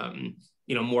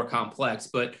 more complex.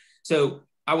 But so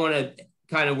I want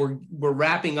to we're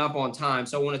wrapping up on time.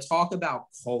 So I want to talk about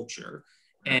culture.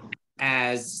 And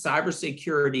as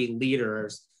cybersecurity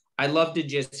leaders, I'd love to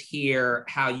just hear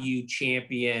how you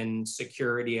champion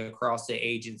security across the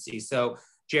agency. So,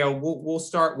 Gerald, we'll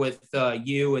start with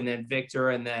you, and then Victor,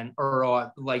 and then Earl.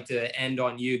 I'd like to end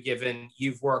on you, given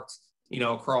you've worked,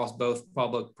 across both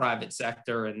public, private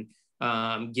sector, and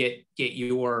get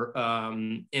your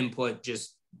input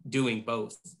just doing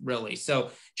both, really. So,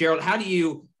 Gerald, how do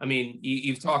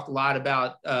you've talked a lot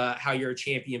about how you're a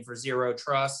champion for zero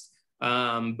trust.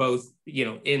 Both,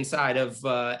 inside of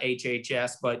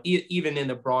HHS, but even in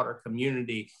the broader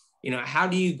community, how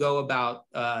do you go about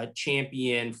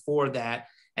champion for that?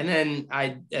 And then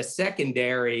a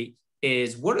secondary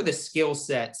is, what are the skill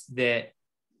sets that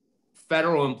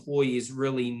federal employees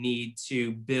really need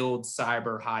to build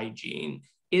cyber hygiene?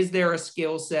 Is there a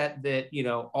skill set that,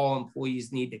 all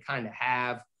employees need to kind of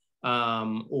have?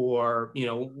 Or,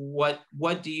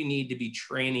 what do you need to be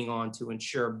training on to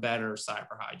ensure better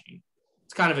cyber hygiene?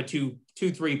 It's kind of a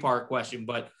three-part question,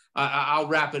 but I'll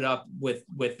wrap it up with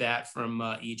that from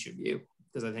each of you,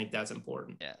 because I think that's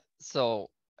important. Yeah. So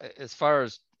as far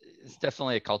as, it's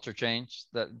definitely a culture change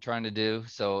that I'm trying to do.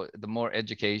 So the more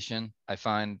education I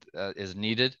find is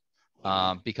needed,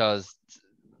 because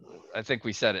I think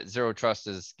we said it, zero trust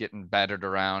is getting battered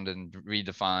around and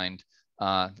redefined,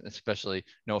 especially,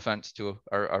 no offense to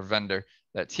our vendor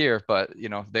that's here, but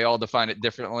they all define it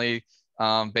differently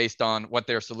based on what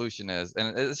their solution is.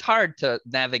 And it's hard to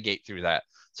navigate through that.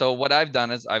 So what I've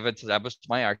done is I've established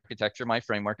my architecture, my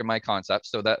framework, and my concepts,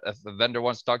 so that if a vendor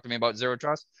wants to talk to me about zero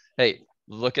trust, hey,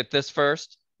 look at this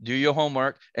first, do your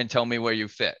homework, and tell me where you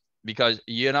fit, because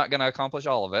you're not going to accomplish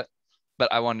all of it,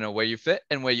 but I want to know where you fit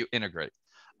and where you integrate.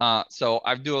 So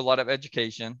I do a lot of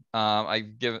education. I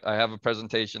have a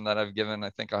presentation that I've given, I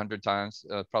think 100 times,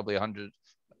 probably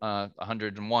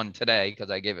 101 today, because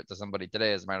I gave it to somebody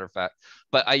today, as a matter of fact.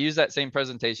 But I use that same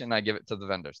presentation and I give it to the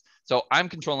vendors. So I'm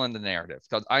controlling the narrative,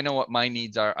 because I know what my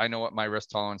needs are. I know what my risk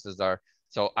tolerances are.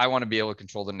 So I want to be able to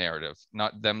control the narrative,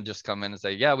 not them just come in and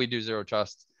say, yeah, we do zero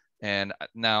trust, and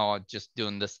now I'm just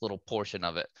doing this little portion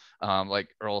of it. Like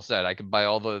Earl said, I could buy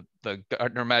all the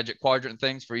Gartner Magic Quadrant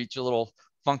things for each little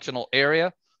functional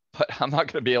area, but I'm not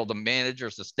going to be able to manage or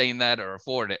sustain that or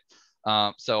afford it.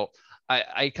 So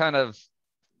I kind of,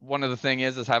 one of the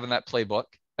things is having that playbook.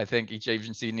 I think each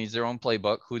agency needs their own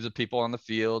playbook. Who's the people on the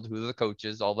field? Who's the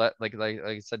coaches? All that, like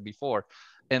I said before.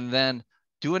 And then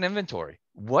do an inventory.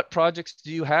 What projects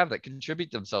do you have that contribute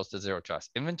themselves to zero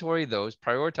trust? Inventory those,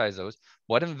 prioritize those.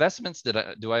 What investments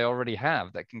do I already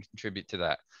have that can contribute to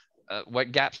that?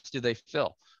 What gaps do they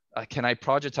fill? can I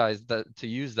projectize that to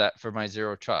use that for my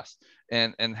zero trust,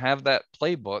 and have that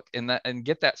playbook and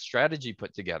get that strategy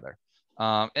put together.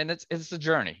 And it's a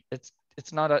journey.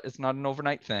 It's not an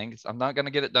overnight thing. I'm not going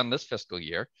to get it done this fiscal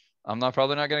year.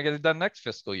 Probably not going to get it done next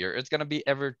fiscal year. It's going to be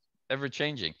ever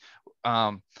changing.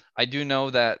 I do know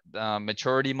that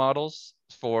maturity models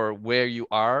for where you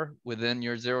are within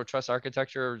your zero trust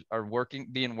architecture are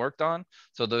being worked on.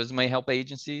 So those may help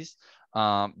agencies,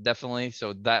 definitely.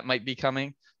 So that might be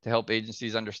coming to help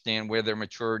agencies understand where their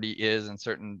maturity is in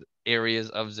certain areas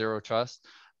of zero trust.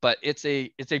 But it's a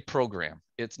program.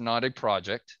 It's not a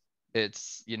project.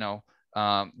 It's,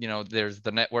 there's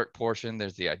the network portion,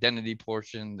 there's the identity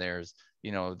portion, there's,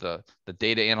 the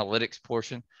data analytics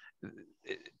portion.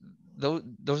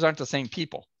 Those aren't the same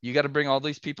people. You got to bring all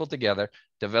these people together,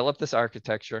 develop this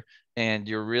architecture, and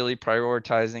you're really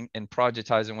prioritizing and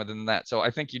projectizing within that. So I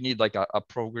think you need like a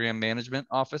program management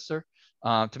officer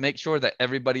to make sure that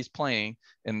everybody's playing,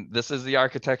 and this is the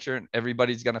architecture, and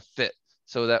everybody's going to fit,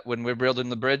 so that when we're building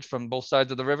the bridge from both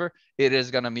sides of the river, it is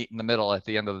going to meet in the middle at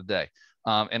the end of the day,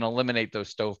 and eliminate those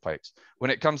stovepipes. When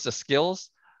it comes to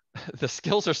skills, the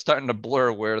skills are starting to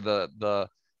blur, where the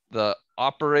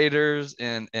operators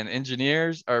and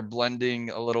engineers are blending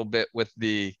a little bit with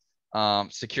the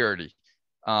security,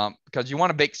 because you want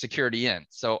to bake security in.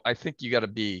 So I think you got to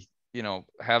be,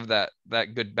 have that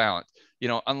good balance.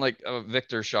 Unlike a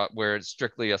Victor shop where it's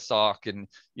strictly a SOC and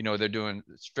they're doing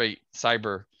straight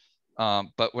cyber.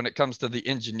 But when it comes to the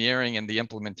engineering and the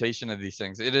implementation of these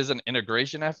things, it is an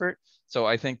integration effort. So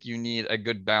I think you need a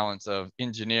good balance of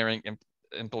engineering,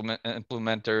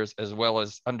 implementers, as well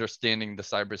as understanding the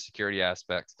cybersecurity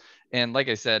aspects. And like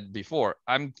I said before,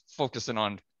 I'm focusing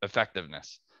on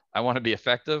effectiveness. I want to be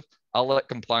effective. I'll let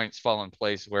compliance fall in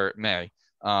place where it may,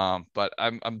 but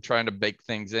I'm trying to bake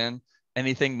things in.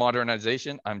 Anything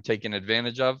modernization, I'm taking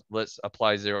advantage of. Let's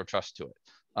apply zero trust to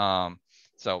it.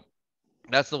 So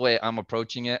that's the way I'm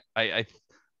approaching it.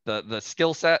 The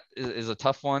skill set is a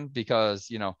tough one,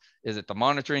 because, is it the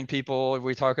monitoring people are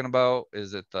we talking about?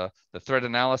 Is it the threat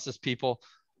analysis people?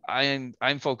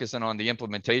 I'm focusing on the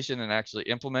implementation and actually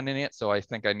implementing it. So I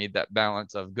think I need that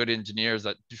balance of good engineers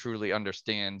that truly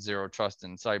understand zero trust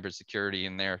and cybersecurity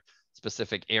in their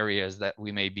specific areas that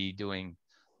we may be doing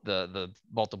the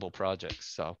multiple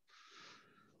projects. So.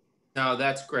 No,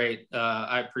 that's great.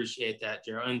 I appreciate that,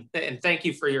 Gerald. And thank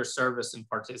you for your service and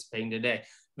participating today.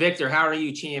 Victor, how are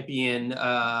you champion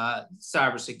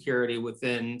cybersecurity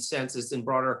within Census and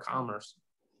broader commerce?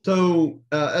 So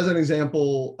as an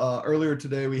example, earlier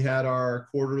today, we had our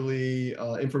quarterly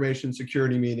information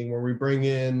security meeting where we bring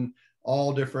in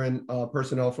all different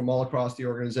personnel from all across the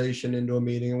organization into a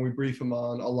meeting, and we brief them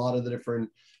on a lot of the different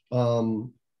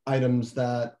items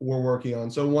that we're working on.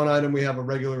 So one item, we have a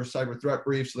regular cyber threat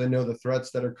brief, so they know the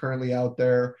threats that are currently out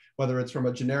there, whether it's from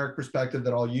a generic perspective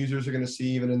that all users are going to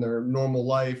see even in their normal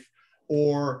life,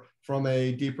 or from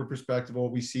a deeper perspective,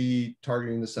 what we see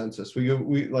targeting the census.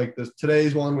 We like this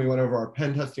today's one, we went over our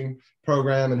pen testing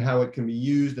program and how it can be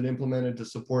used and implemented to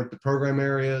support the program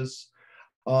areas.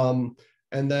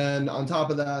 And then on top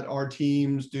of that, our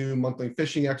teams do monthly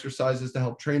phishing exercises to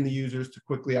help train the users to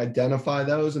quickly identify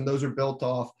those. And those are built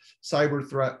off cyber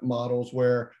threat models,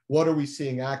 where what are we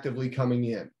seeing actively coming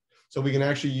in? So we can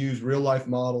actually use real life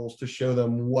models to show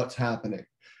them what's happening.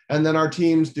 And then our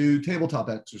teams do tabletop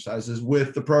exercises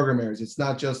with the program areas. It's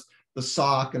not just the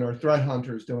SOC and our threat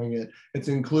hunters doing it. It's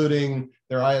including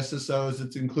their ISSOs,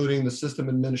 it's including the system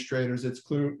administrators, it's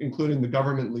including the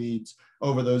government leads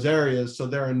over those areas. So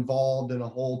they're involved in a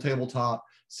whole tabletop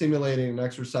simulating an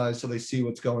exercise so they see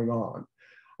what's going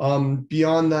on.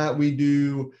 Beyond that, we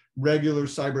do regular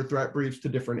cyber threat briefs to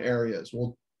different areas.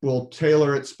 We'll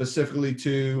tailor it specifically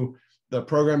to the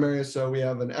program area. So we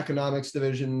have an economics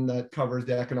division that covers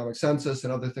the economic census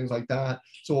and other things like that.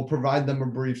 So we'll provide them a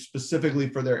brief specifically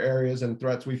for their areas and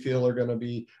threats we feel are going to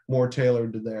be more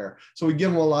tailored to there. So we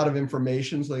give them a lot of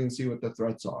information so they can see what the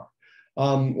threats are.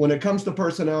 When it comes to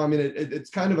personnel, I mean, it's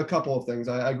kind of a couple of things.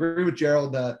 I agree with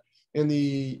Gerald that in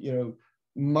the,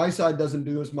 my side doesn't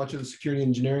do as much of the security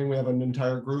engineering. We have an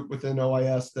entire group within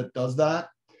OIS that does that.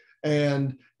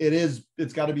 And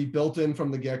it's got to be built in from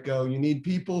the get-go. You need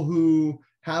people who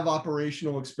have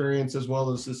operational experience as well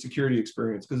as the security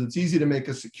experience, because it's easy to make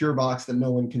a secure box that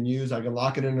no one can use. I can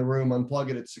lock it in a room,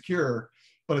 unplug it, it's secure,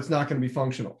 but it's not going to be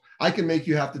functional. I can make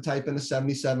you have to type in a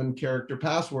 77-character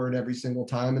password every single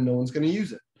time and no one's going to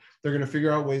use it. They're going to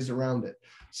figure out ways around it.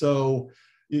 So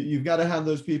you've got to have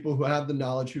those people who have the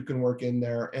knowledge, who can work in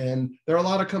there. And there are a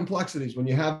lot of complexities when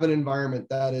you have an environment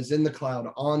that is in the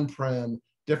cloud, on-prem,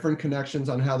 different connections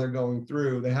on how they're going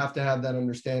through, they have to have that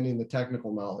understanding, the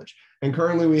technical knowledge. And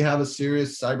currently we have a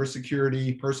serious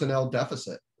cybersecurity personnel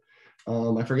deficit.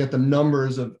 I forget the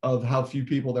numbers of how few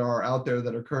people there are out there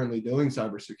that are currently doing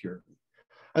cybersecurity.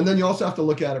 And then you also have to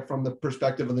look at it from the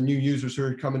perspective of the new users who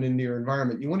are coming into your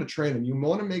environment. You want to train them. You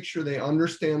want to make sure they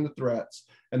understand the threats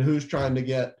and who's trying to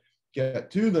get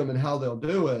to them and how they'll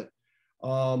do it,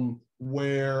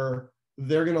 where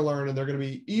they're going to learn, and they're going to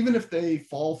be, even if they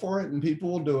fall for it, and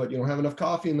people will do it, you don't have enough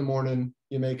coffee in the morning,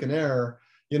 you make an error,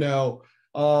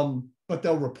 but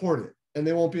they'll report it and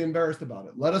they won't be embarrassed about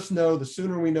it. Let us know. The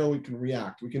sooner we know, we can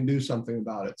react, we can do something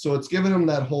about it. So it's giving them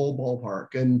that whole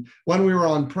ballpark. And when we were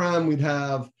on-prem, we'd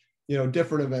have,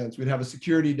 different events. We'd have a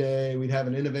security day, we'd have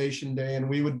an innovation day, and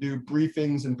we would do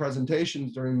briefings and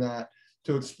presentations during that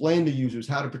to explain to users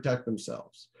how to protect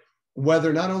themselves.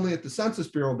 Whether not only at the Census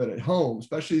Bureau, but at home,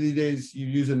 especially these days, you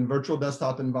use a virtual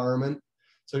desktop environment.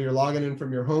 So you're logging in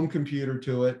from your home computer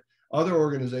to it. Other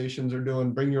organizations are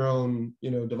doing bring your own,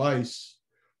 device,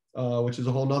 which is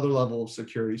a whole nother level of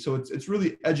security. So it's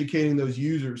really educating those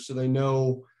users so they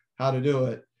know how to do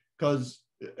it. Because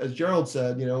as Gerald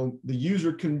said, the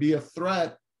user can be a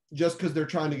threat just because they're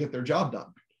trying to get their job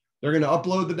done. They're going to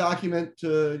upload the document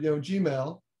to,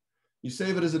 Gmail. You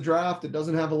save it as a draft. It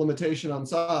doesn't have a limitation on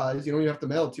size. You have to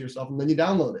mail it to yourself, and then you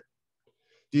download it.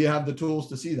 Do you have the tools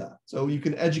to see that? So you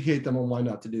can educate them on why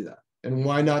not to do that, and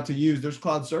why not to use. There's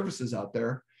cloud services out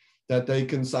there that they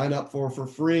can sign up for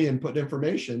free and put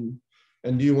information.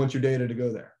 And do you want your data to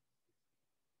go there?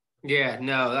 Yeah,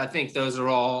 no, I think those are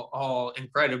all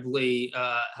incredibly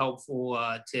helpful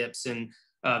tips. And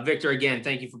Victor, again,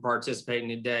 thank you for participating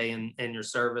today and your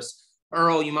service.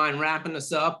 Earl, you mind wrapping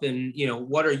us up? And,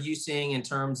 what are you seeing in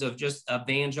terms of just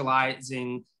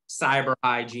evangelizing cyber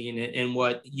hygiene and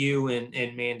what you and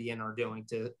Mandiant are doing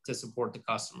to support the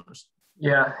customers?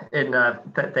 Yeah, and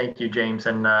thank you, James.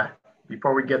 And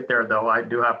before we get there, though, I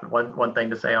do have one thing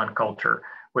to say on culture,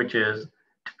 which is,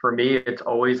 for me, it's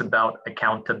always about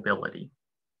accountability.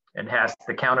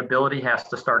 Accountability has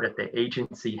to start at the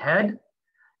agency head,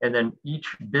 and then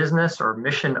each business or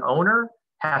mission owner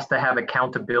has to have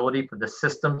accountability for the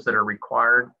systems that are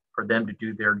required for them to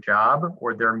do their job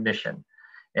or their mission.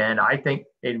 And I think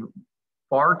in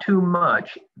far too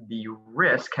much, the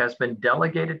risk has been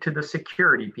delegated to the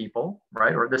security people,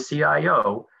 right, or the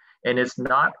CIO, and it's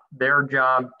not their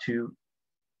job to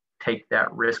take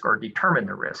that risk or determine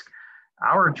the risk.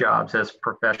 Our jobs as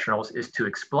professionals is to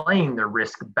explain the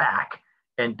risk back,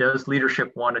 and does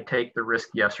leadership want to take the risk,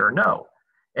 yes or no?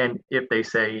 And if they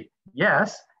say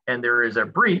yes, and there is a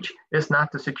breach, it's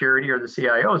not the security or the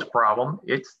CIO's problem,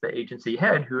 it's the agency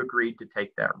head who agreed to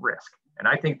take that risk. And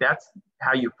I think that's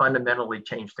how you fundamentally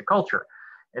change the culture.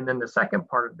 And then the second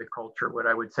part of the culture, what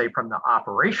I would say from the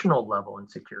operational level in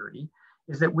security,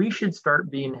 is that we should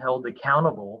start being held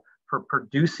accountable for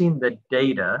producing the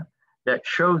data that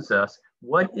shows us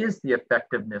what is the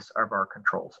effectiveness of our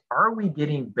controls. Are we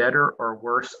getting better or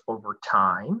worse over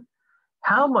time?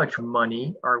 How much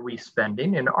money are we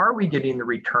spending, and are we getting the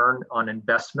return on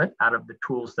investment out of the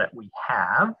tools that we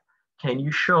have? Can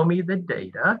you show me the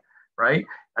data, right?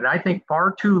 And I think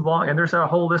far too long, and there's a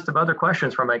whole list of other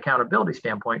questions from an accountability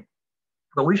standpoint,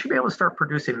 but we should be able to start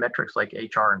producing metrics like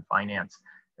HR and finance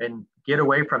and get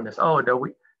away from this, oh, no,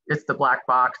 it's the black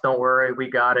box, don't worry,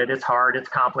 we got it, it's hard, it's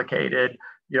complicated,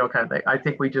 kind of thing. I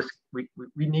think we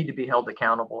need to be held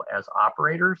accountable as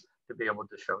operators to be able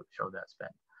to show that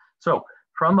spend. So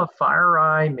from a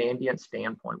FireEye Mandiant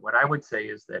standpoint, what I would say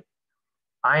is that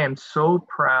I am so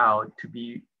proud to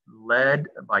be led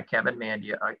by Kevin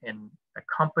Mandiant in a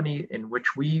company in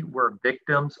which we were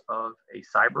victims of a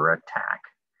cyber attack.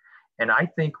 And I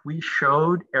think we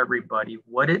showed everybody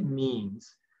what it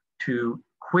means to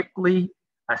quickly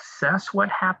assess what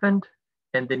happened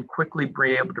and then quickly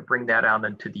be able to bring that out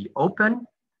into the open,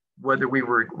 whether we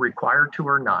were required to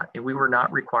or not. And we were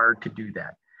not required to do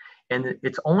that. And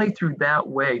it's only through that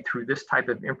way, through this type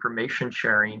of information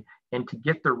sharing, and to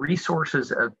get the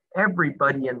resources of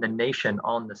everybody in the nation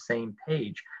on the same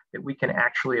page, that we can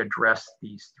actually address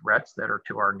these threats that are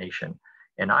to our nation.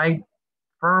 And I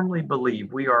firmly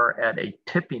believe we are at a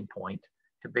tipping point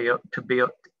to be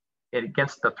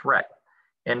against the threat.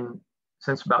 And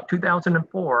since about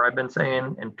 2004, I've been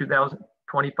saying, and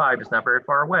 2025 is not very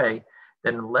far away,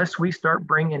 that unless we start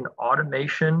bringing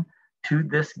automation to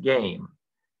this game,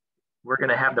 we're going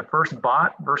to have the first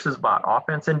bot versus bot,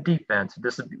 offense and defense.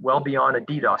 This is well beyond a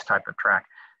DDoS type of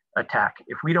attack.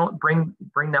 If we don't bring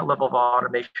that level of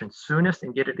automation soonest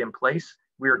and get it in place,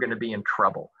 we are going to be in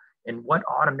trouble. And what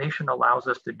automation allows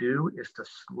us to do is to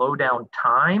slow down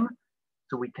time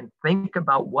so we can think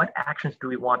about what actions do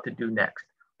we want to do next.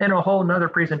 and a whole nother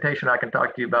presentation I can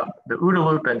talk to you about the OODA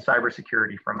loop and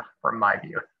cybersecurity from my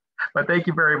view. But thank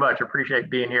you very much. Appreciate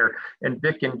being here. And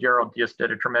Vic and Gerald just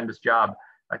did a tremendous job,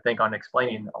 I think, on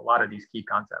explaining a lot of these key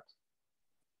concepts.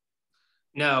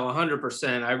 No,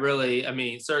 100%. I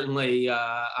mean, certainly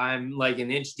I'm like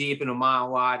an inch deep and a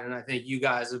mile wide, and I think you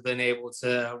guys have been able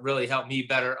to really help me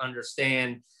better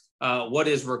understand what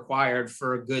is required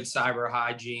for a good cyber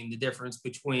hygiene, the difference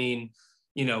between,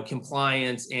 you know,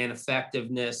 compliance and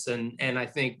effectiveness. And I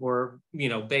think we're, you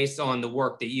know, based on the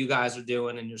work that you guys are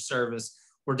doing and your service,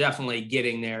 we're definitely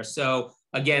getting there. So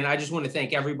again, I just want to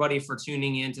thank everybody for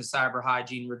tuning in to Cyber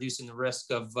Hygiene, reducing the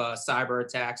risk of cyber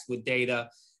attacks with data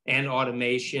and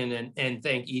automation, and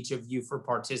thank each of you for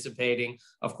participating.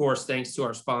 Of course, thanks to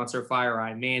our sponsor,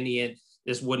 FireEye Mandiant.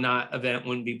 This event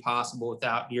wouldn't be possible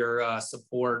without your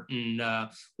support. And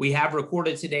we have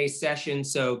recorded today's session,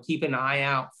 so keep an eye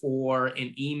out for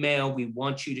an email. We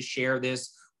want you to share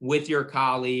this with your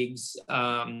colleagues.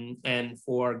 And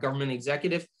for Government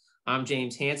Executive, I'm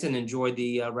James Hansen. Enjoy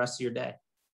the rest of your day.